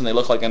flavors and they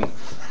look like an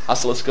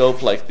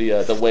oscilloscope, like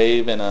the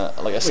wave in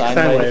a sine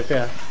wave.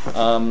 Yeah.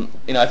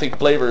 I think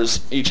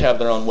flavors each have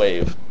their own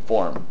wave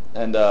form,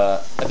 and I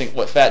think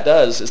what fat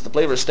does is the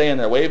flavors stay in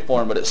their wave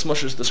form, but it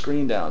smushes the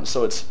screen down,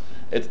 so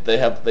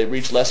they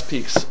reach less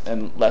peaks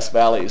and less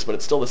valleys, but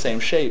it's still the same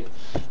shape.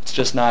 It's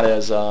just not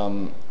as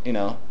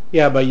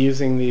Yeah, by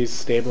using these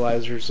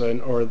stabilizers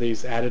or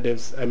these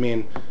additives, I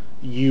mean,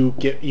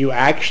 you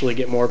actually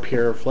get more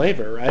pure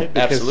flavor, right?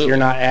 Because Absolutely. You're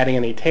not adding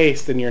any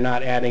taste and you're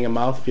not adding a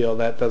mouthfeel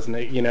that doesn't,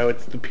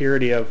 it's the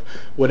purity of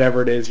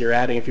whatever it is you're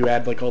adding. If you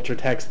add like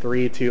Ultratex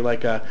 3 to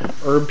like a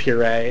herb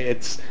puree,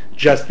 it's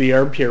just the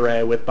herb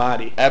puree with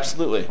body.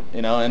 Absolutely.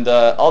 And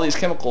all these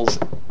chemicals,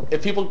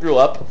 if people grew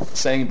up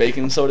saying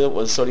baking soda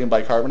was sodium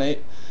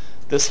bicarbonate,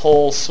 this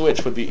whole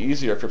switch would be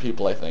easier for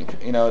people, I think.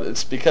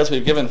 It's because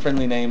we've given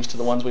friendly names to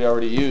the ones we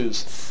already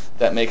use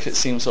that makes it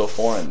seem so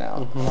foreign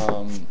now.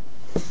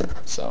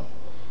 So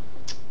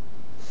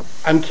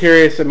I'm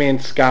curious, I mean,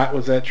 Scott,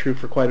 was that true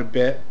for quite a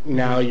bit?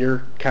 Now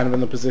you're kind of in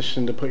the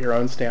position to put your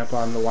own stamp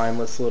on the wine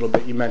list a little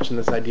bit. You mentioned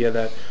this idea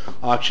that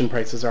auction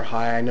prices are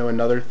high. I know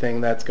another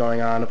thing that's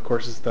going on, of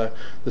course, is the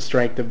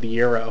strength of the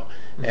euro.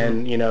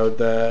 And,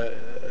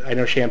 I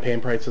know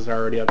champagne prices are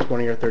already up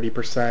 20 or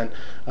 30%.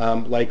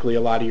 Likely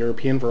a lot of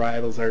European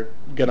varietals are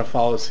going to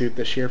follow suit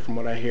this year from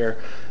what I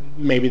hear.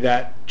 Maybe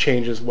that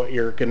changes what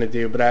you're going to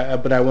do, but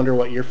I wonder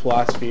what your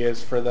philosophy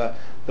is for the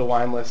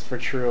wine list for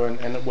True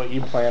and what you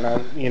plan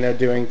on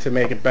doing to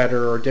make it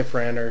better or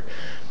different or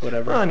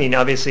whatever. Well, I mean,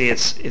 obviously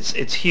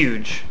it's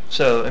huge.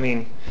 So I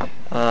mean,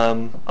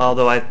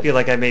 although I feel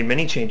like I made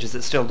many changes,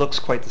 it still looks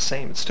quite the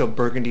same. It's still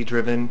Burgundy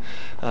driven.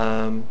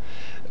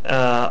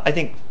 I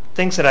think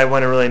things that I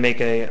want to really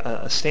make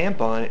a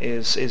stamp on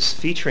is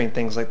featuring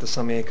things like the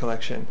sommelier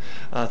collection,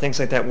 things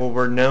like that where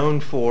we're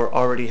known for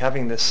already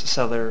having this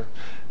cellar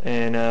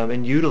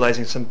and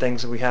utilizing some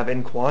things that we have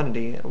in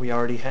quantity that we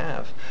already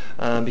have,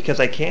 because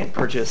I can't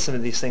purchase some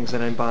of these things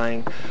that I'm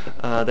buying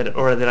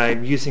that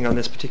I'm using on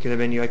this particular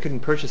menu. I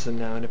couldn't purchase them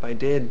now, and if I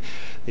did,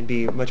 they'd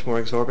be much more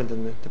exorbitant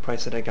than the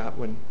price that I got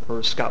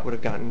or Scott would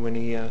have gotten when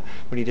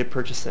he did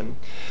purchase them.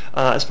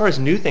 As far as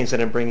new things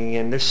that I'm bringing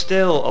in, there's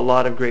still a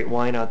lot of great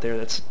wine out there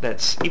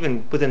that's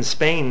even within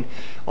Spain,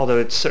 although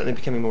it's certainly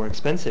becoming more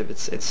expensive.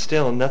 It's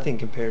still nothing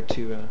compared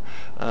to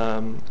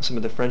some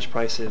of the French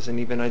prices, and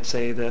even I'd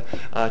say the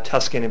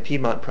Tuscan and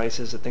Piedmont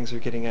prices that things are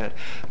getting at.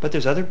 But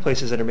there's other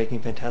places that are making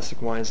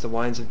fantastic wines. The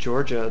wines of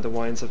Georgia, the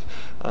wines of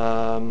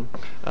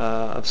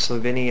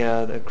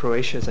Slovenia, the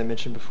Croatia, as I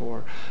mentioned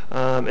before.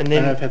 And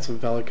then I've had some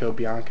Velico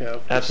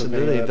Bianco.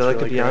 Absolutely, Slovenia.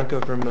 Velico Really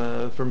Bianco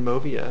from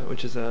Movia,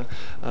 which is a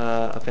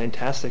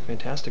fantastic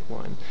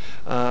wine.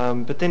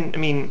 But then, I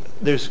mean,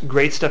 there's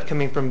great stuff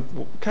coming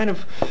from kind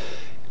of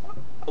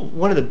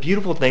one of the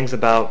beautiful things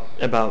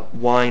about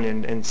wine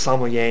and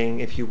sommeliering,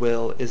 if you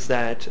will, is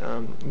that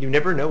you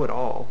never know it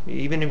all.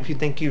 Even if you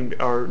think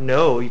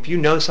if you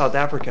know South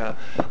Africa,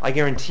 I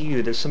guarantee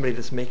you there's somebody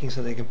that's making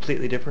something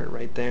completely different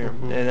right there.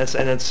 Mm-hmm. And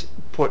that's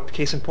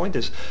case in point.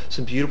 There's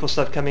some beautiful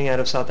stuff coming out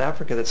of South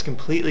Africa that's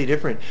completely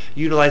different,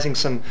 utilizing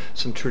some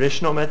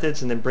traditional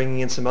methods and then bringing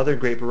in some other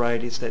great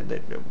varieties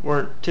that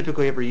weren't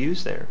typically ever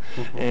used there.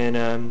 Mm-hmm.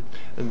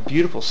 And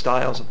beautiful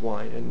styles of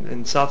wine.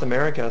 And South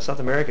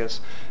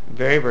America's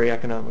very, very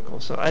economical.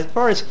 So as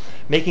far as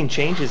making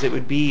changes, it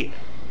would be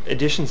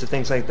additions to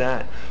things like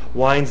that.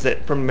 Wines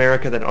that from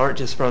America that aren't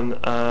just from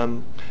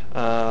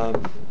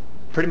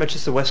pretty much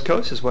just the West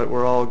Coast is what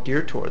we're all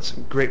geared towards.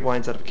 Great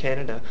wines out of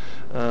Canada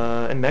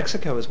and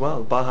Mexico as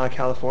well. Baja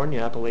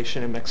California,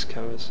 Appalachian in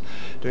Mexico is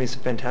doing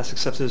some fantastic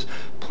stuff. So there's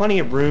plenty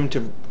of room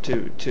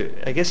to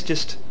I guess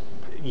just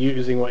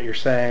using what you're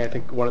saying. I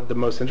think one of the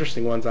most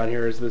interesting ones on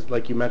here is this,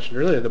 like you mentioned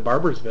earlier, the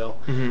Barbersville.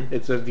 Mm-hmm.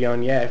 It's a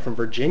Viognier from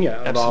Virginia,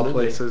 of Absolutely. all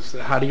places.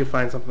 How do you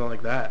find something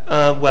like that?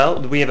 Well,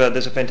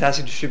 there's a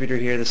fantastic distributor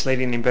here, this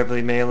lady named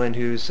Beverly Malin,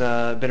 who's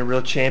been a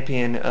real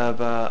champion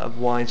of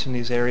wines from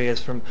these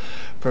areas, from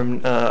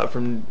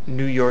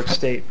New York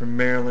State, from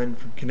Maryland,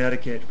 from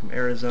Connecticut, from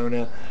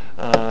Arizona,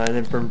 and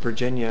then from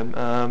Virginia.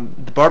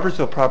 The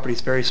Barbersville property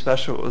is very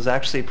special. It was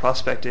actually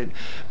prospected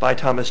by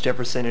Thomas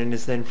Jefferson and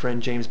his then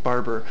friend James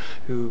Barber,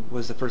 who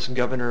was the first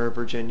governor of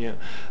Virginia.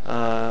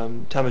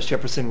 Thomas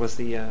Jefferson was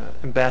the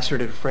ambassador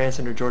to France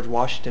under George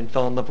Washington,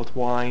 fell in love with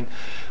wine,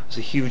 was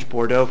a huge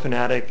Bordeaux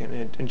fanatic,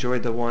 and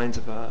enjoyed the wines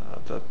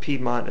of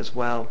Piedmont as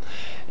well.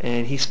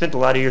 And he spent a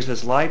lot of years of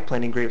his life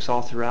planting grapes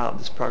all throughout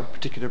this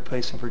particular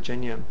place in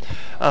Virginia.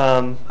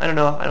 I don't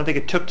know. I don't think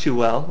it took too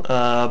well.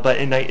 But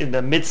in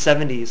the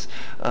mid-'70s,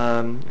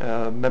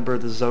 a member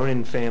of the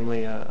Zonin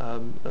family,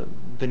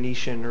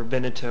 Venetian or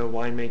Veneto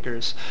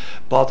winemakers,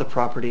 bought the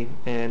property,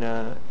 and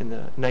in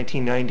the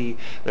 1990,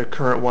 their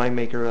current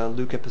winemaker,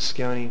 Luca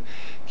Piscioni,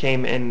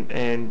 came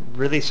and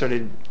really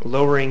started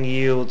lowering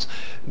yields,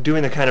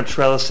 doing the kind of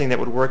trellising that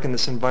would work in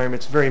this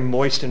environment. It's a very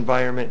moist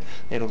environment.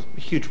 They had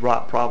huge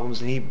rot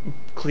problems, and he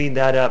cleaned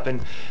that up.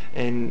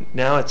 And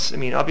now it's, I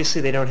mean,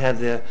 obviously they don't have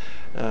the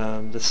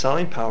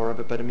selling power of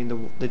it, but I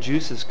mean the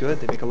juice is good.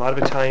 They make a lot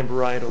of Italian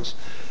varietals,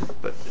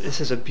 but this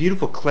has a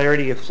beautiful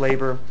clarity of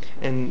flavor,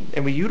 and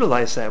we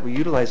utilize that.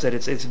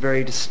 It's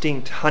very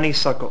distinct: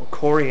 honeysuckle,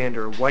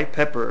 coriander, white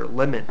pepper,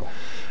 lemon.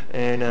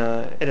 And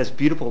it has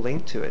beautiful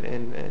length to it,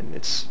 and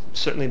it's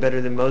certainly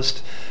better than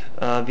most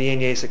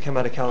Viogniers that come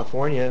out of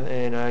California,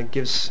 and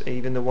gives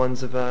even the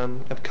ones of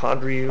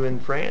Condrieu in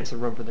France a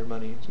run for their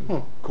money.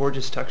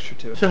 Gorgeous texture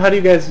to it. So how do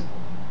you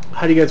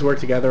guys work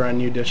together on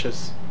new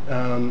dishes?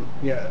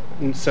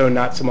 So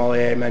not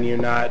sommelier menu,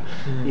 not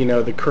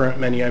the current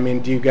menu. I mean,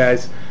 do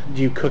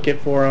you cook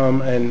it for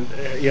them, and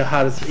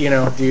how does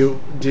do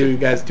you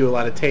guys do a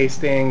lot of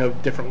tasting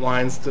of different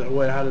wines?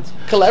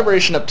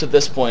 Collaboration up to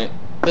this point?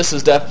 This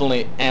has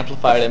definitely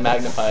amplified and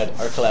magnified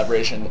our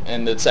collaboration,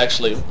 and it's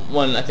actually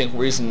one, I think,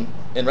 reason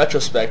in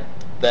retrospect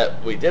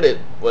that we did it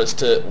was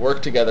to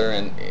work together,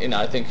 and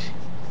I think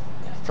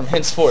from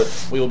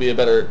henceforth we will be a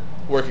better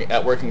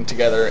working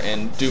together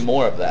and do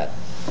more of that.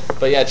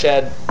 But yeah,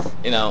 Chad,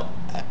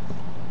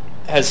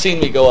 has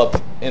seen me go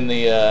up in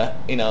the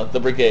the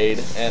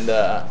brigade, and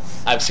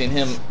I've seen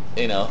him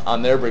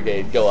on their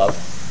brigade go up.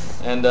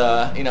 And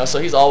so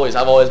I've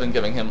always been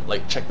giving him,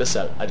 like, check this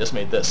out, I just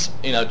made this.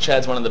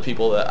 Chad's one of the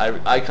people that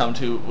I come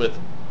to with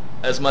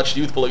as much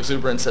youthful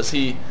exuberance as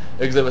he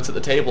exhibits at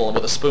the table, and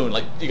with a spoon,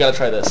 like, you gotta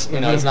try this.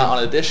 It's not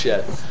on a dish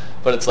yet,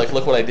 but it's like,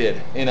 look what I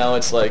did.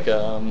 It's like,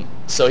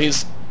 so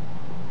he's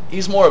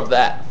more of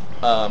that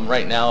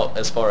right now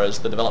as far as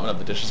the development of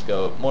the dishes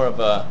go, more of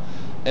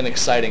an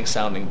exciting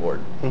sounding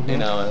board.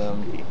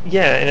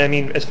 Yeah, and I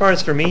mean, as far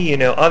as for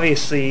me,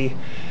 obviously,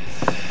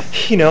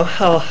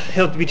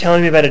 he'll be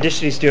telling me about a dish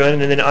that he's doing,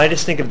 and then I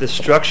just think of the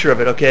structure of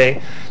it. Okay,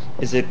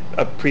 is it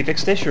a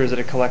prefix dish or is it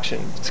a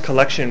collection? If it's a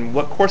collection,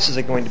 what course is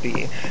it going to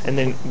be? And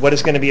then what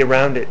is going to be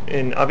around it?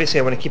 And obviously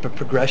I want to keep a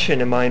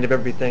progression in mind of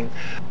everything.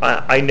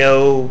 I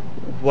know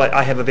what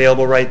I have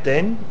available right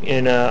then,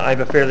 and I have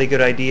a fairly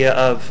good idea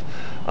of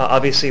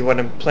obviously what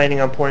I'm planning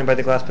on pouring by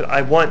the glass, but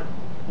I want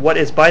what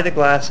is by the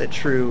glass at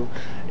True,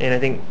 and I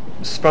think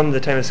from the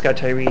time of Scott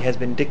Tyree has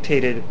been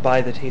dictated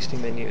by the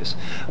tasting menus,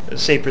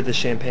 save for the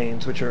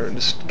champagnes, which are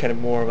just kind of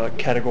more of a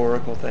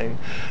categorical thing.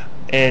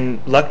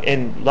 And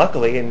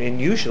luckily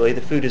and usually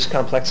the food is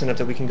complex enough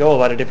that we can go a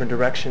lot of different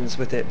directions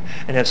with it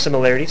and have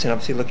similarities, and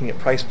obviously looking at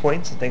price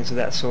points and things of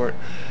that sort.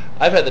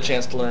 I've had the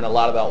chance to learn a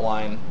lot about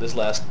wine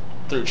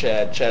through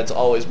Chad. Chad's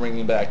always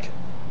bringing back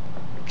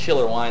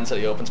killer wines that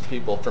he opens for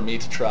people for me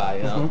to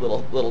try,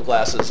 little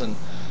glasses. And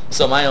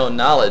so my own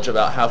knowledge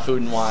about how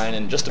food and wine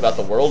and just about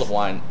the world of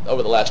wine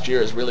over the last year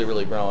has really,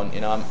 really grown.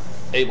 I'm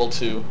able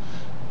to,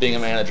 being a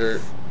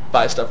manager,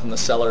 buy stuff from the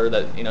cellar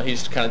that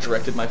he's kind of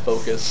directed my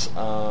focus.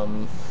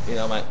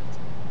 My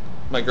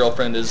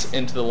girlfriend is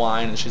into the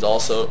wine, and she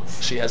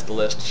has the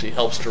list. She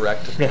helps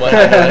direct what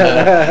I'm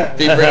going to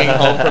be bringing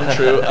home from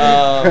True.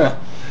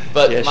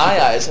 But yeah,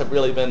 my eyes have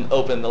really been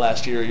open the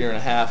last year and a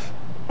half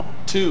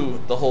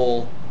to the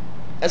whole.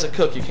 As a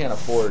cook, you can't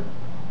afford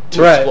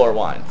to explore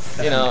wine.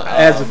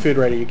 As a food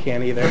writer, you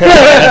can't either.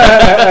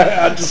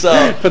 I'll just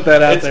put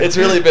that out there. It's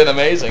really been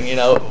amazing,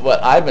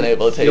 what I've been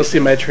able to taste. You'll see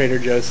my Trader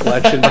Joe's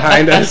selection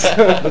behind us.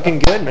 Looking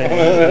good,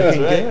 man.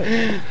 Looking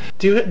good.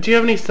 Do you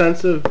have any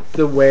sense of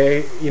the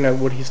way,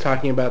 what he's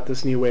talking about,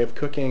 this new way of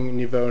cooking,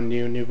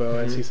 nouveau,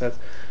 as he says,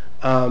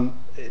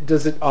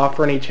 does it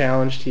offer any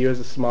challenge to you as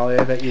a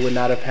sommelier that you would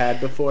not have had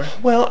before?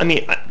 Well,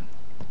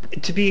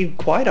 to be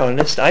quite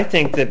honest, I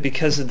think that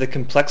because of the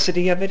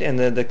complexity of it and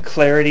the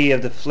clarity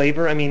of the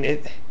flavor,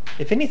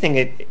 if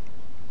anything,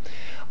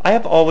 I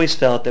have always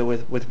felt that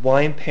with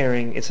wine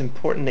pairing, it's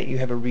important that you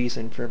have a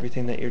reason for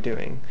everything that you're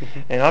doing. Mm-hmm.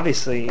 And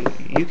obviously,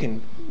 you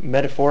can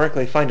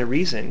metaphorically find a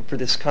reason for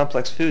this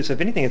complex food. So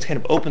if anything, it's kind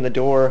of opened the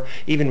door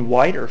even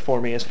wider for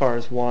me as far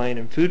as wine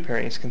and food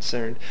pairing is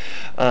concerned.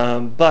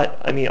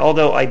 But,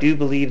 although I do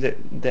believe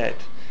that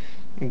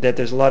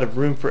there's a lot of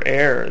room for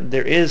error,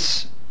 there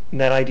is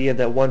that idea of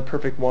that one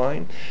perfect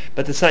wine,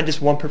 but it's not just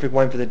one perfect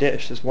wine for the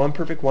dish. There's one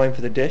perfect wine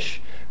for the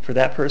dish for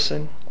that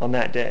person on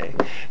that day.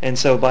 And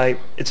so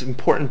it's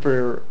important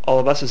for all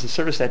of us as a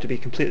service staff to be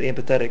completely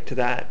empathetic to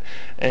that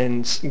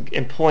and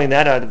pulling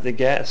that out of the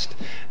guest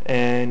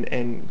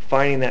and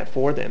finding that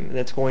for them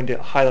that's going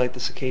to highlight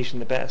this occasion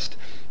the best.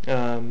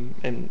 Although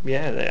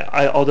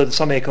the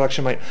sommelier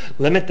collection might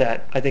limit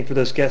that, I think for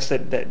those guests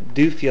that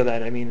do feel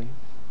that,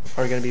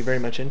 are going to be very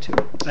much into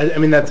it.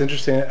 That's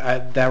interesting.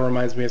 That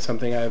reminds me of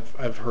something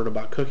I've heard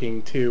about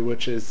cooking too,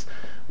 which is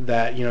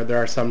that there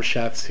are some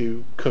chefs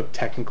who cook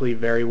technically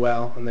very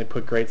well and they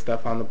put great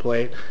stuff on the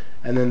plate,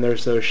 and then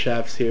there's those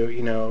chefs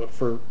who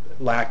for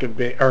lack of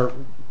or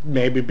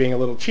maybe being a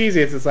little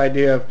cheesy, it's this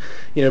idea of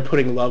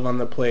putting love on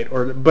the plate,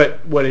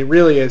 but what it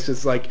really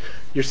is like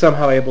you're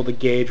somehow able to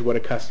gauge what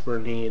a customer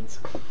needs.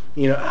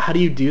 How do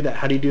you do that?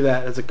 How do you do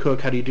that as a cook?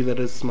 How do you do that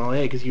as a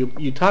sommelier? Because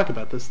you talk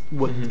about this,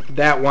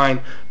 that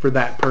wine for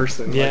that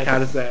person. Yeah. Like, how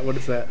does that? What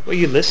is that? Well,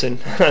 you listen.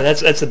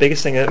 That's the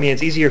biggest thing.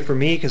 It's easier for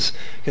me because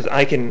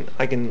I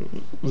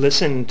can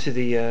listen to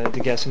the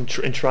guests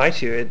and try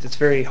to. It's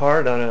very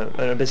hard on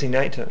a busy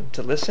night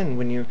to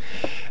listen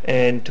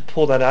and to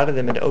pull that out of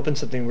them and to open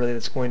something really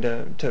that's going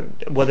to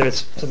whether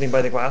it's something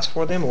by the glass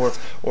for them or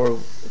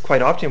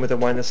quite often with a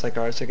wine that's like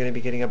ours, they're going to be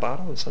getting a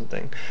bottle of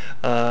something.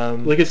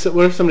 What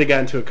if somebody got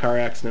into a car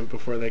accident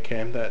before they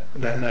came that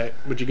night?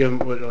 Would you give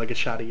them a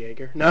shot of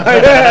Jaeger? No.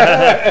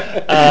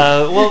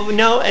 Well,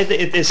 no.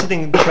 It's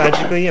something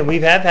tragically, and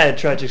we've had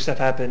tragic stuff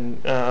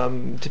happen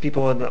to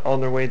people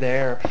on their way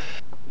there.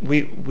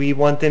 We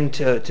want them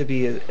to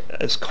be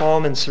as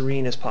calm and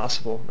serene as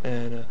possible,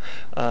 and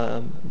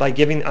by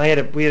giving,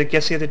 we had a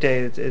guest the other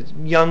day, a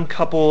young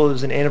couple, it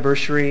was an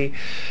anniversary,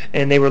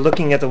 and they were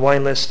looking at the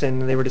wine list,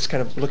 and they were just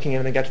kind of looking at it,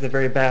 and they got to the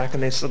very back,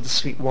 and they saw the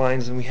sweet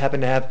wines, and we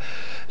happened to have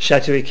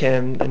Chateau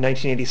Yquem in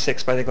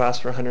 1986 by the glass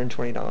for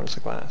 $120 a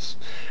glass,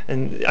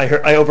 and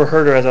I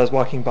overheard her as I was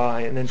walking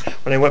by, and then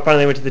when I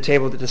finally went to the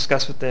table to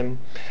discuss with them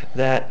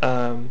that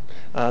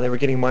they were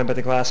getting wine by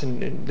the glass,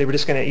 and they were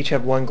just going to each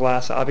have one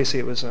glass. Obviously,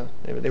 it was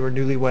they were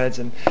newlyweds,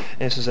 and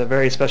this was a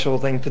very special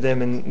thing for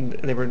them, and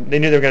they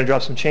knew they were going to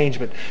drop some change,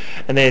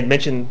 and they had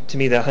mentioned to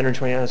me the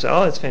 120. I said,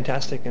 "Oh, it's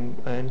fantastic,"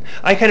 and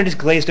I kind of just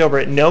glazed over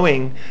it,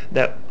 knowing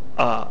that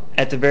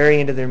at the very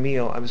end of their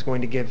meal, I was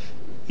going to give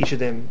each of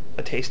them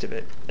a taste of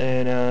it,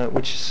 and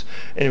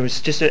it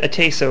was just a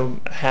taste, so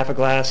half a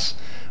glass.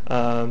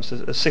 So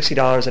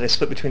 $60 that I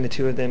split between the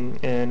two of them,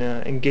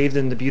 and gave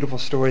them the beautiful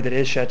story that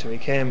is Chateau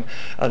Yquem,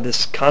 of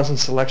this constant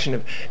selection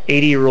of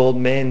 80-year-old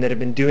men that have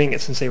been doing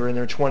it since they were in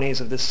their 20s,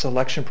 of this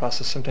selection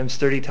process, sometimes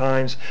 30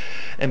 times,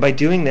 and by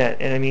doing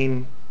that,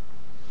 and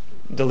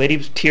the lady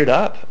teared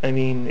up.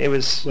 It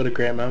was what a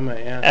great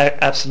moment, yeah.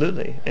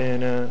 Absolutely,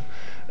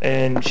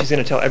 and she's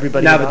going to tell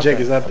everybody. Now the jig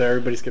is up there.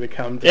 Everybody's going to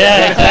come.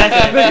 Yeah,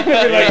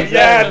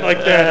 exactly.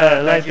 Like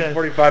that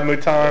 1945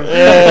 Mouton.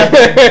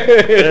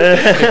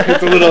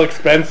 It's a little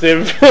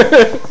expensive.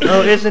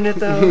 Oh, isn't it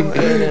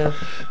though?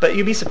 But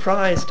you'd be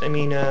surprised.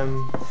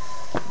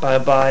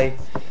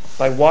 By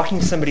by walking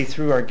somebody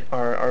through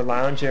our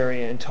lounge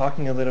area and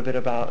talking a little bit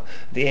about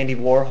the Andy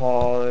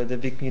Warhol or the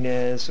Vic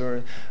Muniz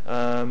or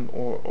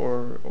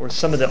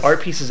some of the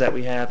art pieces that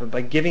we have, and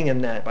by giving them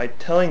that, by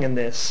telling them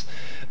this,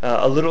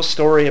 a little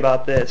story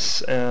about this,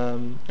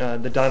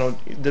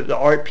 the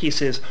art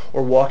pieces,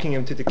 or walking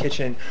them through the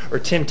kitchen, or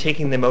Tim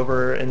taking them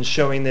over and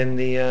showing them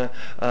the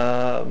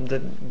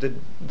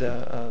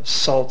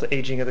salt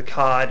aging of the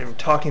cod, and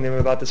talking to them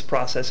about this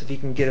process, if he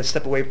can get a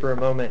step away for a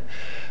moment.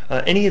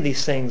 Any of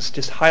these things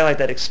just highlight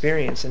that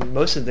experience, and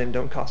most of them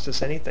don't cost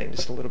us anything,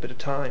 just a little bit of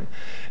time,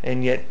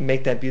 and yet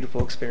make that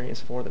beautiful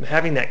experience for them.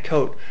 Having that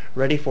coat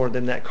ready for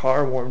them, that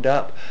car warmed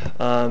up,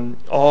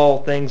 all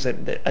things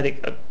that I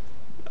think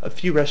a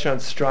few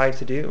restaurants strive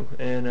to do,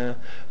 and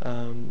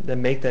that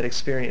make that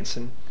experience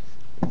and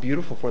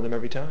beautiful for them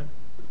every time.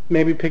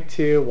 Maybe pick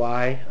two,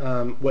 why,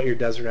 what your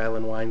desert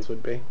island wines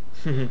would be.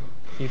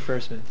 You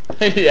first, man.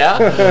 Yeah.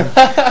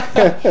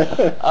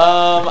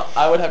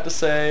 I would have to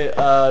say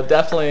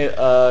definitely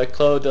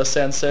Clos de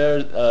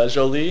Cenitare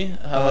Jolie.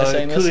 How am I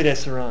saying this? Coulis des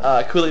Serrans.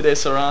 Coulis des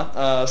Serrans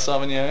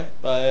Sauvignon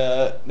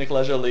by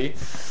Nicolas Jolie,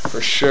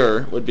 for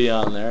sure would be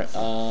on there.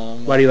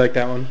 Why do you like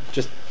that one?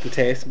 Just the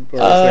taste? Or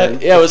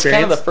yeah, it was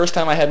kind of the first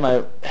time I had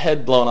my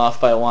head blown off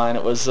by wine.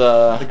 It was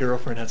the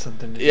girlfriend had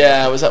something to do.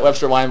 Yeah, I was at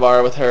Webster Wine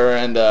Bar with her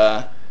and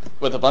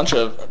with a bunch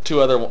of two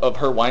other of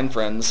her wine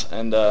friends,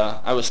 and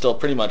I was still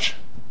pretty much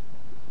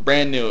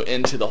brand new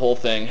into the whole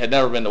thing, had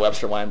never been to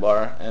Webster Wine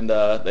Bar, and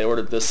they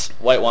ordered this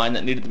white wine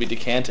that needed to be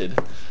decanted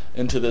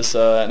into this,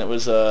 and it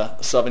was a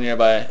Sauvignon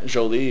by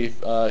Jolie,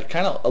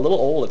 kind of a little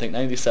old, I think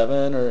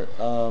 97, or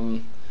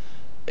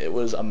it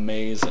was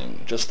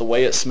amazing. Just the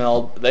way it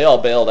smelled. They all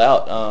bailed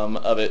out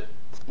of it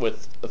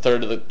with a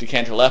third of the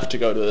decanter left to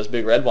go to this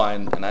big red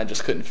wine, and I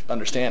just couldn't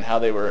understand how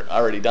they were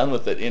already done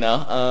with it, you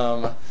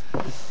know.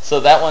 So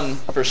that one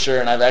for sure,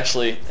 and I've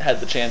actually had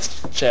the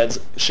chance. Chad's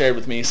shared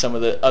with me some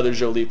of the other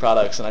Jolie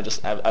products,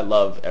 and I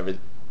love every.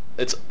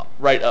 It's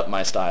right up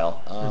my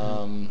style.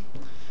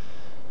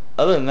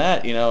 Other than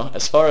that, you know,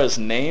 as far as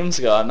names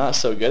go, I'm not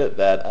so good at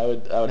that. I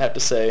would have to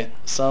say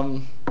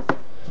something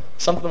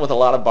with a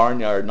lot of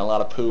barnyard and a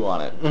lot of poo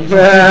on it.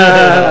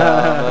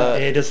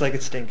 Yeah, just like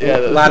it's stinking. Yeah,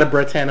 a lot of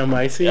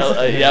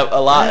Brettanomyces. Yeah, a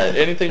lot.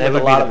 Anything that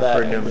with a would lot be of the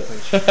that.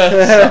 nomenclature.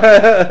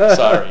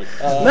 Sorry.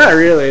 Not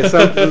really.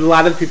 A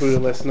lot of people who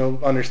listen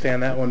will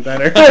understand that one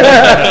better.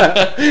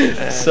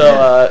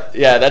 So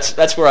yeah,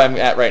 that's where I'm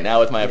at right now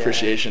with my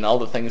appreciation. All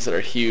the things that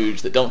are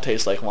huge, that don't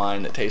taste like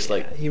wine, that taste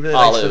like he really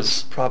olives.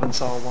 likes those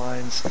Provençal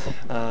wines,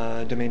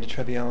 Domaine de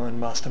Trebillon,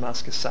 Mas de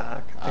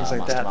Mascasac, things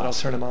like that I'll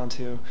turn him on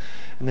to.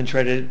 And then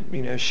try to,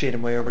 you know, shade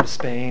him way over to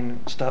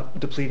Spain, stop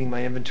depleting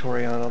my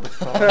inventory on all the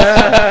products.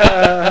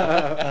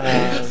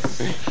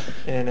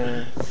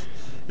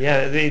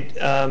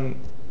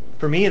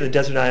 For me, the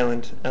desert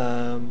island,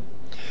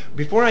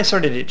 before I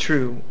started at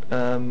True,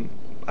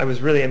 I was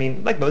really, I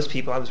mean, like most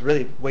people, I was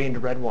really way into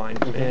red wine.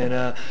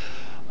 And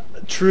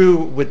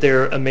True, with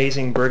their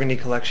amazing Burgundy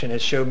collection,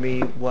 has showed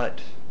me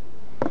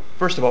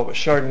first of all, what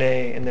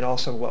Chardonnay, and then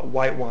also what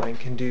white wine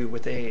can do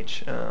with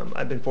age.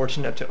 I've been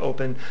fortunate enough to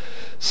open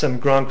some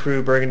Grand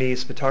Cru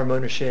Burgundies, Petard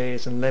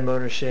Montrachets, and Les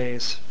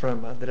Montrachets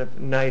from that have a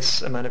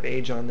nice amount of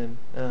age on them.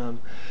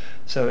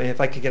 So if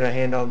I could get a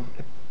hand on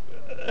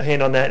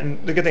that,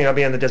 and the good thing about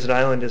being on the desert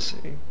island is,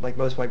 like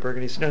most white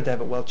Burgundies, you don't have to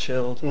have it well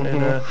chilled. But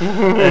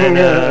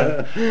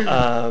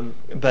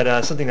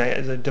something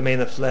like the Domaine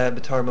de Fleb,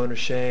 Petard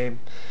Montrachet,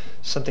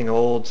 something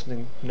old,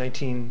 something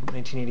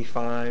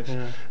 1985.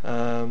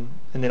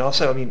 And then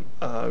also, I mean,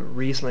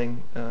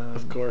 Riesling.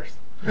 Of course.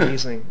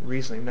 Riesling.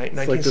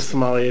 It's like the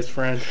sommelier's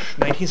friend.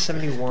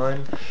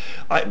 1971.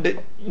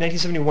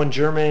 1971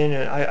 German,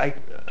 and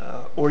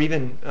or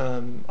even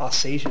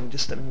Alsatian,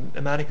 just the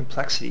amount of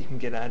complexity you can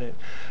get at it.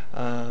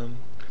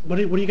 What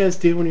do you guys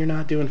do when you're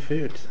not doing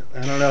food?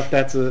 I don't know if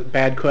that's a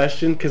bad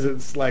question, because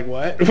it's like,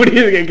 what? What do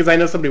you do? Because I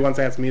know somebody once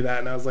asked me that,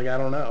 and I was like, I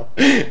don't know.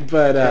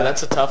 But yeah,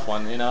 that's a tough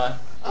one, you know.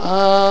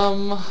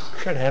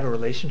 Trying to have a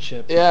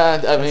relationship. Yeah, I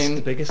that's mean,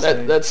 the biggest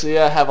thing. That's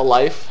have a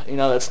life. You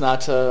know, that's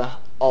not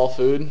all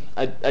food.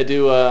 I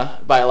do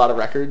buy a lot of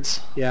records.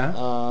 Yeah.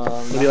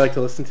 What do you like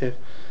to listen to?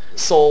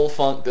 Soul,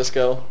 funk,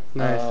 disco.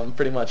 Nice.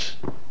 Pretty much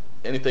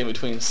anything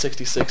between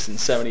 66 and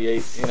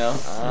 78. You know.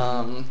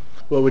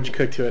 What would you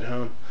cook to at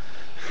home?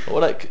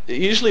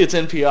 Usually it's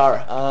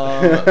NPR,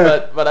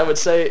 but I would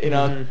say, you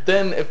know,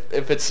 then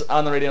if it's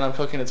on the radio and I'm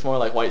cooking, it's more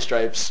like White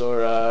Stripes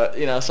or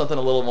you know, something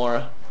a little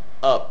more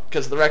up,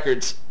 because the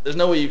records, there's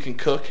no way you can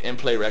cook and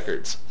play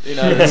records. You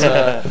know, it's,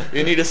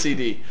 you need a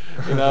CD.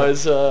 You know,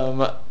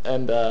 so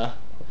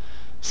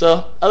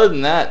other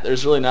than that,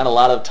 there's really not a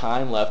lot of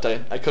time left.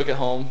 I cook at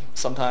home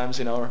sometimes,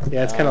 you know.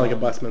 Yeah, it's kind of like a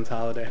busman's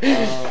holiday.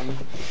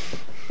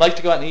 Like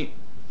to go out and eat.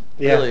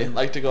 Yeah. Really,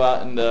 like to go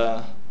out and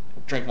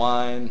drink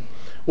wine.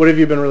 What have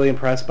you been really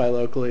impressed by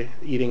locally,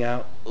 eating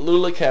out?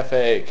 Lula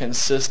Cafe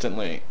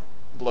consistently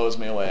blows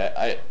me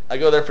away. I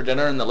go there for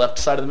dinner, and the left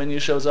side of the menu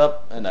shows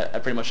up, and I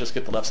pretty much just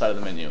get the left side of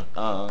the menu.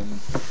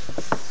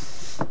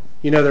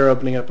 they're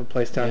opening up a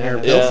place down here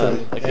in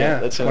Pilsen.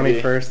 That's gonna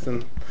 21st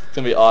and it's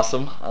gonna be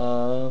awesome.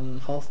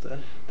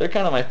 Halstead. They're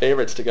kind of my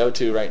favorites to go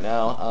to right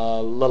now.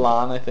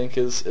 Lalande, I think,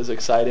 is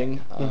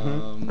exciting.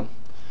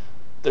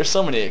 There's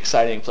so many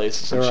exciting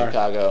places in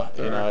Chicago.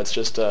 It's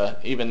just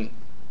even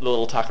the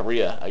little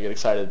taqueria. I get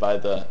excited by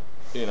the,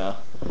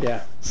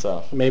 Yeah.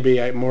 So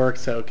maybe more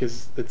so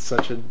because it's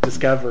such a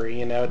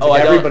discovery. It's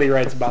like everybody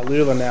writes about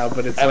Lula now,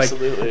 but it's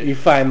Absolutely. like you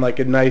find like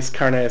a nice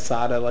carne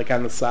asada like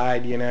on the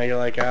side. You're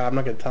like, I'm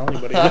not gonna tell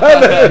anybody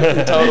about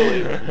it.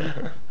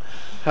 Totally.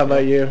 How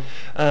about you?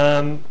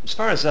 As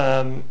far as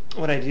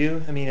what I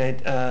do, I mean,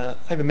 I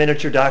have a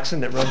miniature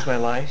dachshund that runs my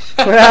life,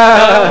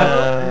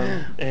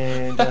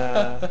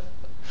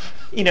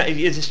 you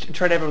just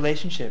try to have a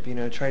relationship.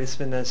 Try to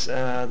spend this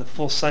the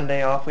full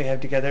Sunday off we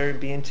have together,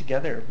 being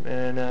together,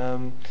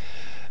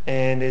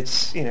 and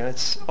it's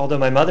although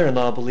my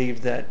mother-in-law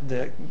believed that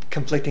the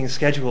conflicting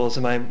schedules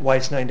of my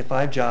wife's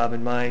 9-to-5 job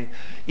and my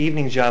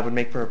evening job would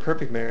make for a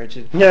perfect marriage.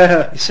 You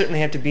certainly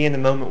have to be in the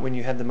moment when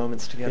you have the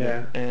moments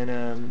together,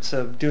 and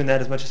so doing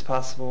that as much as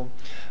possible.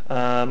 You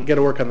got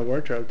to work on the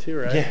wardrobe too,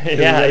 right?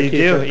 Yeah, you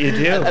do.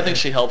 I think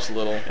she helps a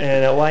little.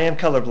 And I am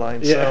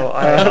colorblind, so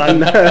I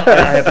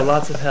have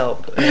lots of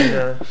help.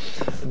 And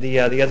the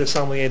other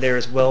sommelier there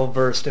is well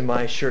versed in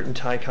my shirt and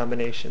tie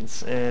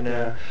combinations,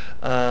 and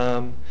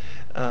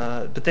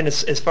but then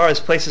as far as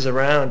places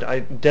around, I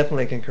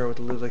definitely concur with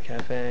the Lula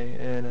Cafe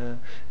and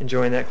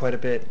enjoying that quite a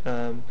bit.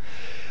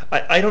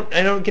 I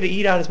don't get to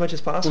eat out as much as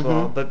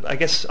possible, but I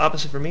guess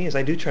opposite for me is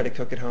I do try to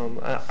cook at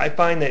home. I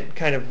find that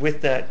kind of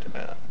with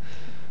that.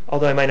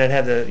 Although I might not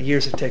have the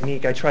years of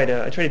technique, I try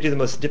to do the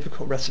most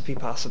difficult recipe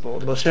possible,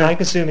 the most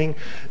time-consuming,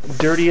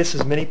 dirtiest,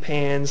 as many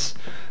pans,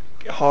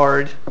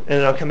 hard, and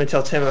then I'll come and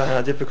tell Tim about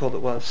how difficult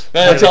it was.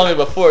 Man, tell me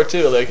before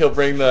too. Like he'll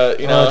bring the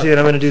oh, dude,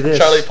 I'm gonna do this.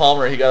 Charlie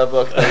Palmer, he got a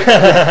book that he's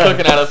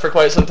cooking out of for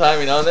quite some time.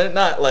 And they're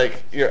not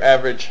like your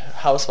average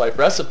housewife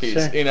recipes.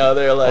 Sure.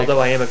 They're like. Although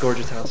I am a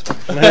gorgeous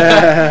housewife.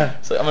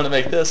 So I'm gonna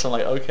make this. I'm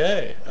like,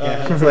 okay.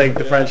 It's like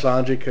the French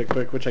Laundry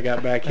Cookbook, which I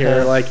got back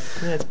here.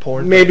 It's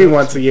porn. Maybe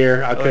once a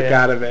year I'll cook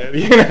out of it.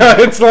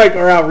 It's like,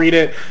 or I'll read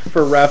it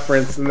for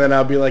reference, and then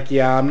I'll be like,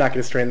 I'm not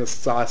gonna strain the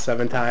sauce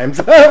 7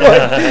 times.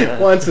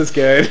 Once is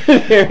good.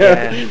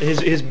 Yeah.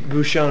 His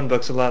Bouchon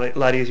book's a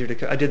lot easier to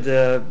cook. I did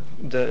the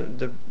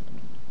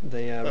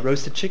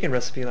roasted chicken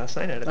recipe last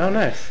night out of it. Oh,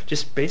 nice.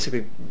 Just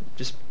basically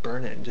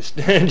burn it. Just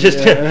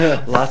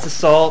lots of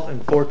salt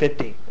and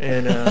 450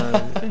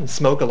 and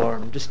smoke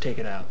alarm. Just take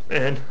it out.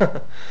 And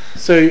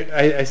so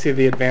I see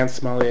the advanced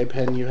sommelier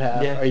pen you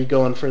have. Yeah. Are you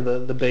going for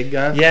the big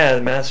gun? Yeah,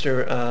 the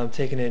master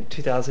taken in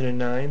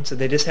 2009. So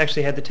they just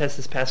actually had the test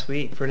this past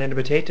week. Fernando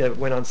Bateta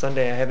went on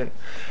Sunday. I haven't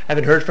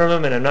heard from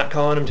him, and I'm not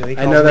calling him until he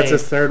calls me. I know that's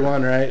his third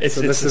one, right?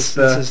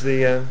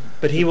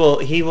 But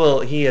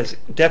he has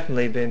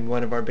definitely been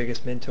one of our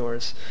biggest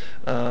mentors.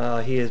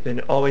 He has been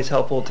always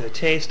helpful to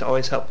taste,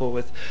 always helpful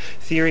with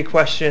theory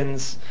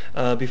questions.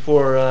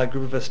 Before a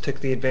group of us took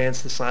the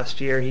advance this last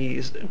year,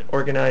 he's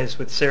organized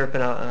with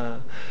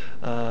Serafina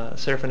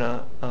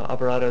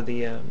Alvarado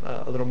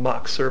a little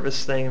mock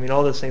service thing. I mean,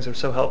 all those things are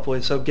so helpful.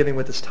 He's so giving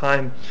with his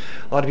time.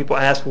 A lot of people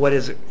ask, what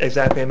is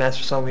exactly a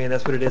master sommelier? And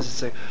that's what it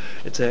is.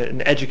 It's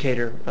an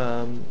educator,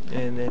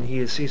 and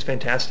he's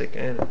fantastic.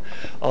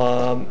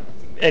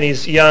 And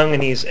he's young,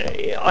 and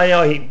I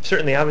know he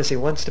certainly obviously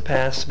wants to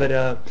pass, but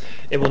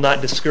it will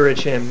not discourage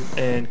him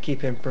and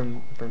keep him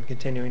from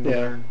continuing to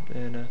learn.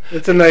 And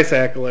it's a nice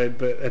accolade,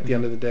 but at the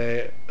end of the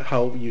day,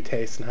 how you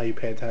taste and how you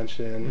pay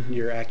attention,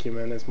 your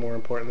acumen is more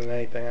important than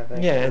anything, I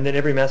think. Yeah, and then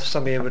every master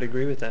sommelier would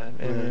agree with that.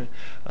 And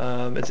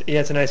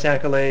it's a nice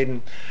accolade,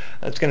 and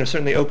it's going to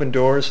certainly open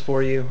doors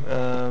for you.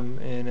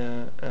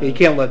 You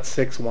can't let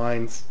 6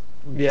 wines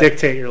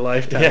dictate your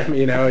lifetime.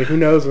 Who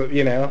knows what.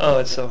 Oh,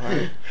 it's so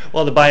hard.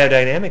 Well, the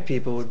biodynamic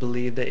people would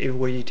believe that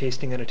were you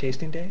tasting on a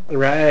tasting day,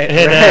 right?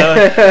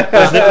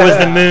 Was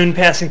the moon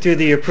passing through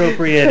the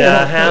appropriate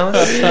house?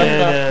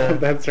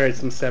 That's right.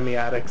 Some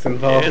semiotics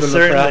involved in the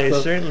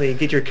process. Certainly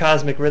get your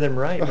cosmic rhythm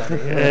right, buddy.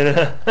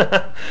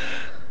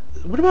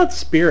 What about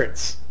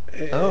spirits?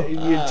 Do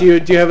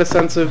you have a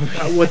sense of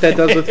what that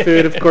does with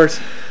food? Of course,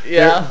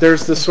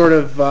 there's this sort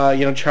of,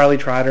 Charlie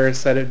Trotter has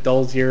said it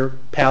dulls your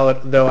palate,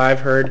 though I've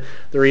heard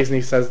the reason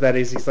he says that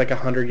is he's like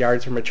 100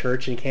 yards from a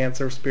church and he can't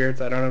serve spirits.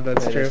 I don't know if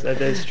that's true.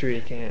 That is true,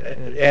 you can't.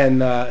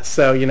 And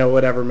so,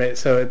 whatever.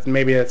 So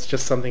maybe it's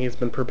just something he's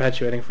been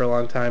perpetuating for a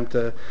long time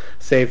to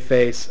save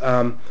face.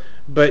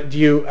 But do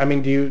you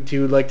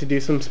like to do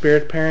some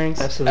spirit pairings?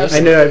 Absolutely.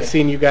 I know I've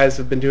seen you guys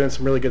have been doing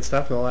some really good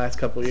stuff in the last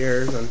couple of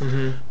years,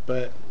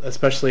 but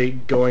especially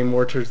going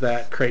more towards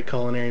that crate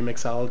culinary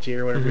mixology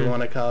or whatever you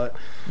want to call it.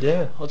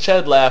 Yeah. Well,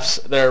 Chad laughs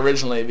there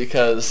originally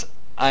because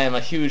I am a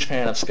huge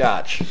fan of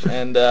Scotch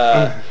and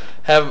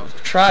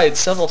have tried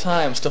several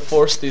times to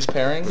force these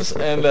pairings,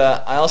 and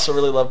I also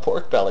really love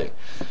pork belly.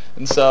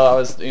 And so I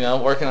was,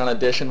 working on a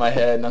dish in my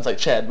head, and I was like,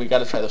 Chad, we got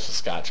to try this with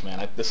scotch,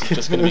 man. This is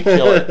just going to be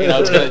killer.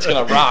 It's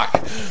gonna rock.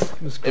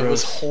 It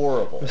was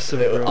horrible. It was so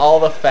gross. All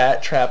the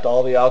fat trapped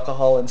all the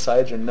alcohol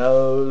inside your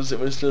nose. It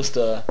was just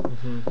Well,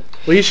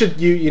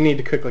 you need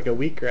to cook like a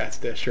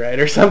wheatgrass dish, right,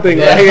 or something.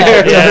 Yeah,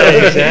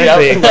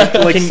 exactly.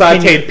 like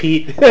sautéed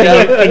peat.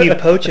 Can you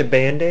poach a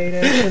Band-Aid,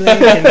 actually?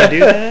 Can you do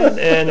that?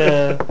 And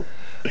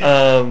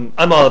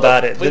I'm all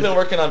about it. We've been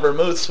working on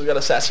vermouths. We got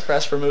a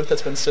sassafras vermouth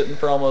that's been sitting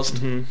for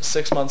almost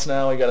 6 months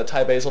now. We got a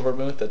Thai basil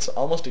vermouth that's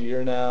almost a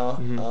year now.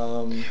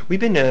 We've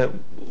been a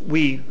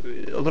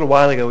little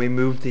while ago we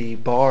moved the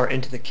bar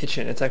into the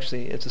kitchen. It's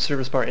a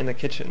service bar in the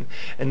kitchen,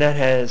 and that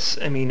has,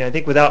 I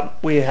think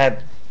we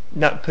have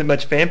not put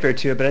much fanfare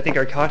to it, but I think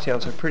our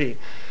cocktails are pretty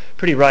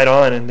right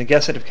on, and the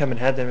guests that have come and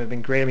had them have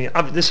been great.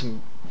 There's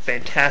some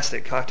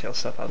fantastic cocktail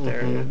stuff out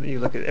there. You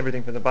look at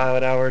everything from the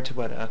Violet Hour to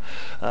what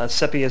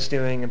Seppi is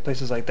doing and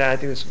places like that. I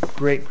think there's some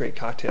great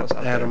cocktails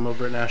out there. Adam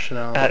over at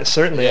National.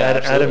 Certainly, Yeah,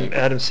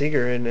 Adam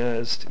Seeger,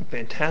 and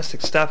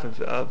fantastic stuff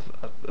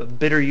of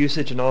bitter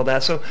usage and all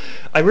that. So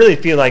I really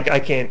feel like I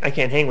can't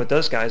hang with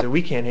those guys, or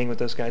we can't hang with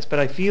those guys. But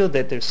I feel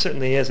that there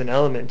certainly is an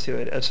element to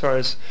it as far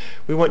as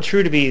we want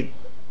true to be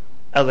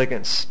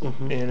elegance.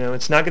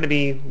 It's not going to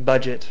be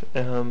budget,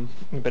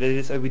 but it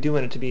is. We do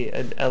want it to be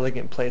an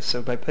elegant place.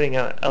 So by putting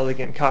out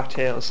elegant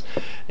cocktails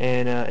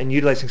and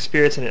utilizing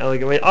spirits in an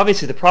elegant way.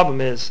 Obviously, the problem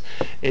is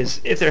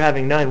if they're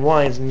having 9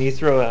 wines and you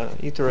throw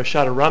a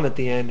shot of rum at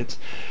the end, it's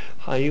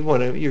don't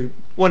want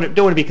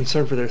to be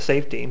concerned for their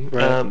safety.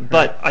 Right.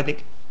 But I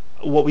think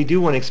what we do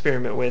want to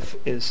experiment with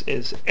is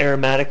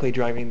aromatically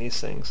driving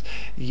these things,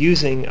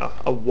 using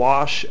a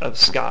wash of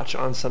scotch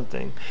on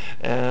something,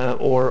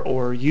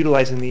 or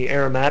utilizing the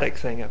aromatic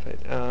thing of it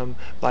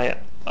by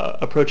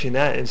approaching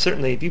that. And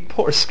certainly, if you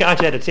pour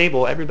scotch at a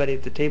table, everybody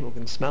at the table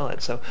can smell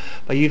it. So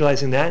by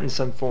utilizing that in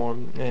some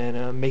form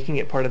and making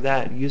it part of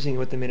that, using it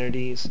with the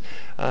Minardies,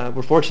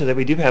 we're fortunate that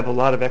we do have a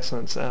lot of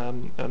excellent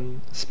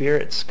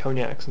spirits,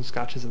 cognacs, and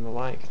scotches and the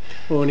like.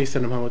 Well, when you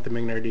send them home with the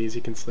Minardies,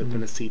 you can slip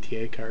in a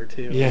CTA card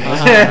too. Yeah.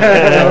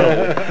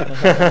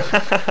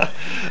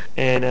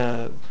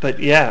 But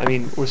yeah,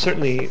 we're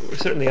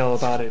certainly all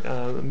about it.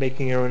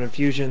 Making our own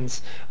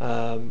infusions,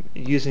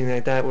 using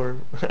like that.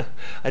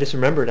 I just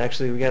remembered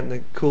actually. We got in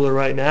the cooler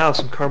right now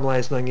some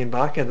caramelized onion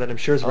vodka that I'm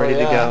sure is ready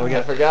to go.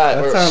 I forgot.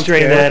 That We're sounds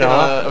strain good. that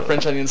off. A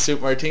French onion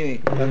soup martini.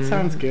 That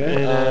sounds good.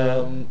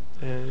 And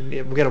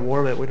we got to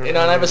warm it. We don't. And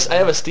I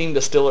have a steam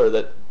distiller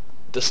that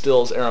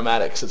distills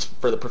aromatics. It's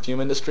for the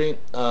perfume industry.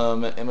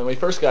 And when we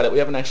first got it, we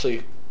haven't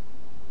actually,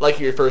 like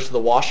he refers to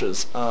the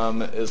washes,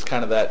 is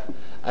kind of that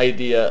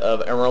idea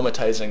of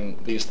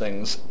aromatizing these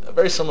things.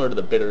 Very similar to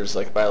the bitters.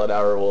 Like Violet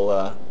Hour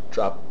will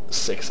drop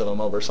 6 of them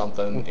over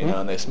something,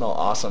 and they smell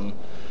awesome.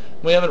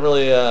 We haven't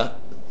really.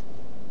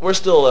 We're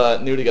still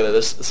new together.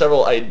 There's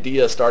several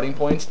idea starting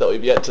points that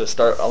we've yet to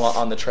start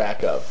on the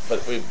track of,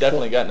 but we've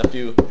definitely gotten a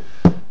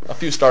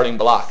few starting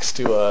blocks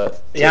to.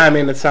 Yeah,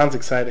 it sounds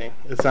exciting.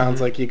 It sounds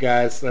like you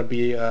guys will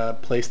be a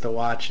place to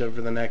watch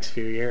over the next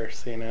few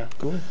years.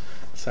 Cool.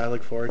 So I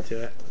look forward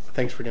to it.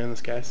 Thanks for doing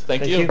this, guys.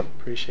 Thank you.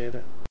 Appreciate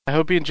it. I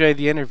hope you enjoyed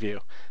the interview.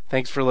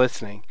 Thanks for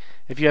listening.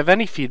 If you have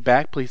any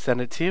feedback, please send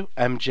it to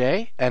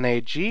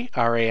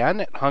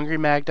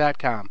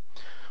mjnagran@hungrymag.com.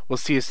 We'll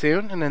see you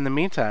soon, and in the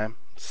meantime,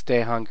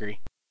 stay hungry.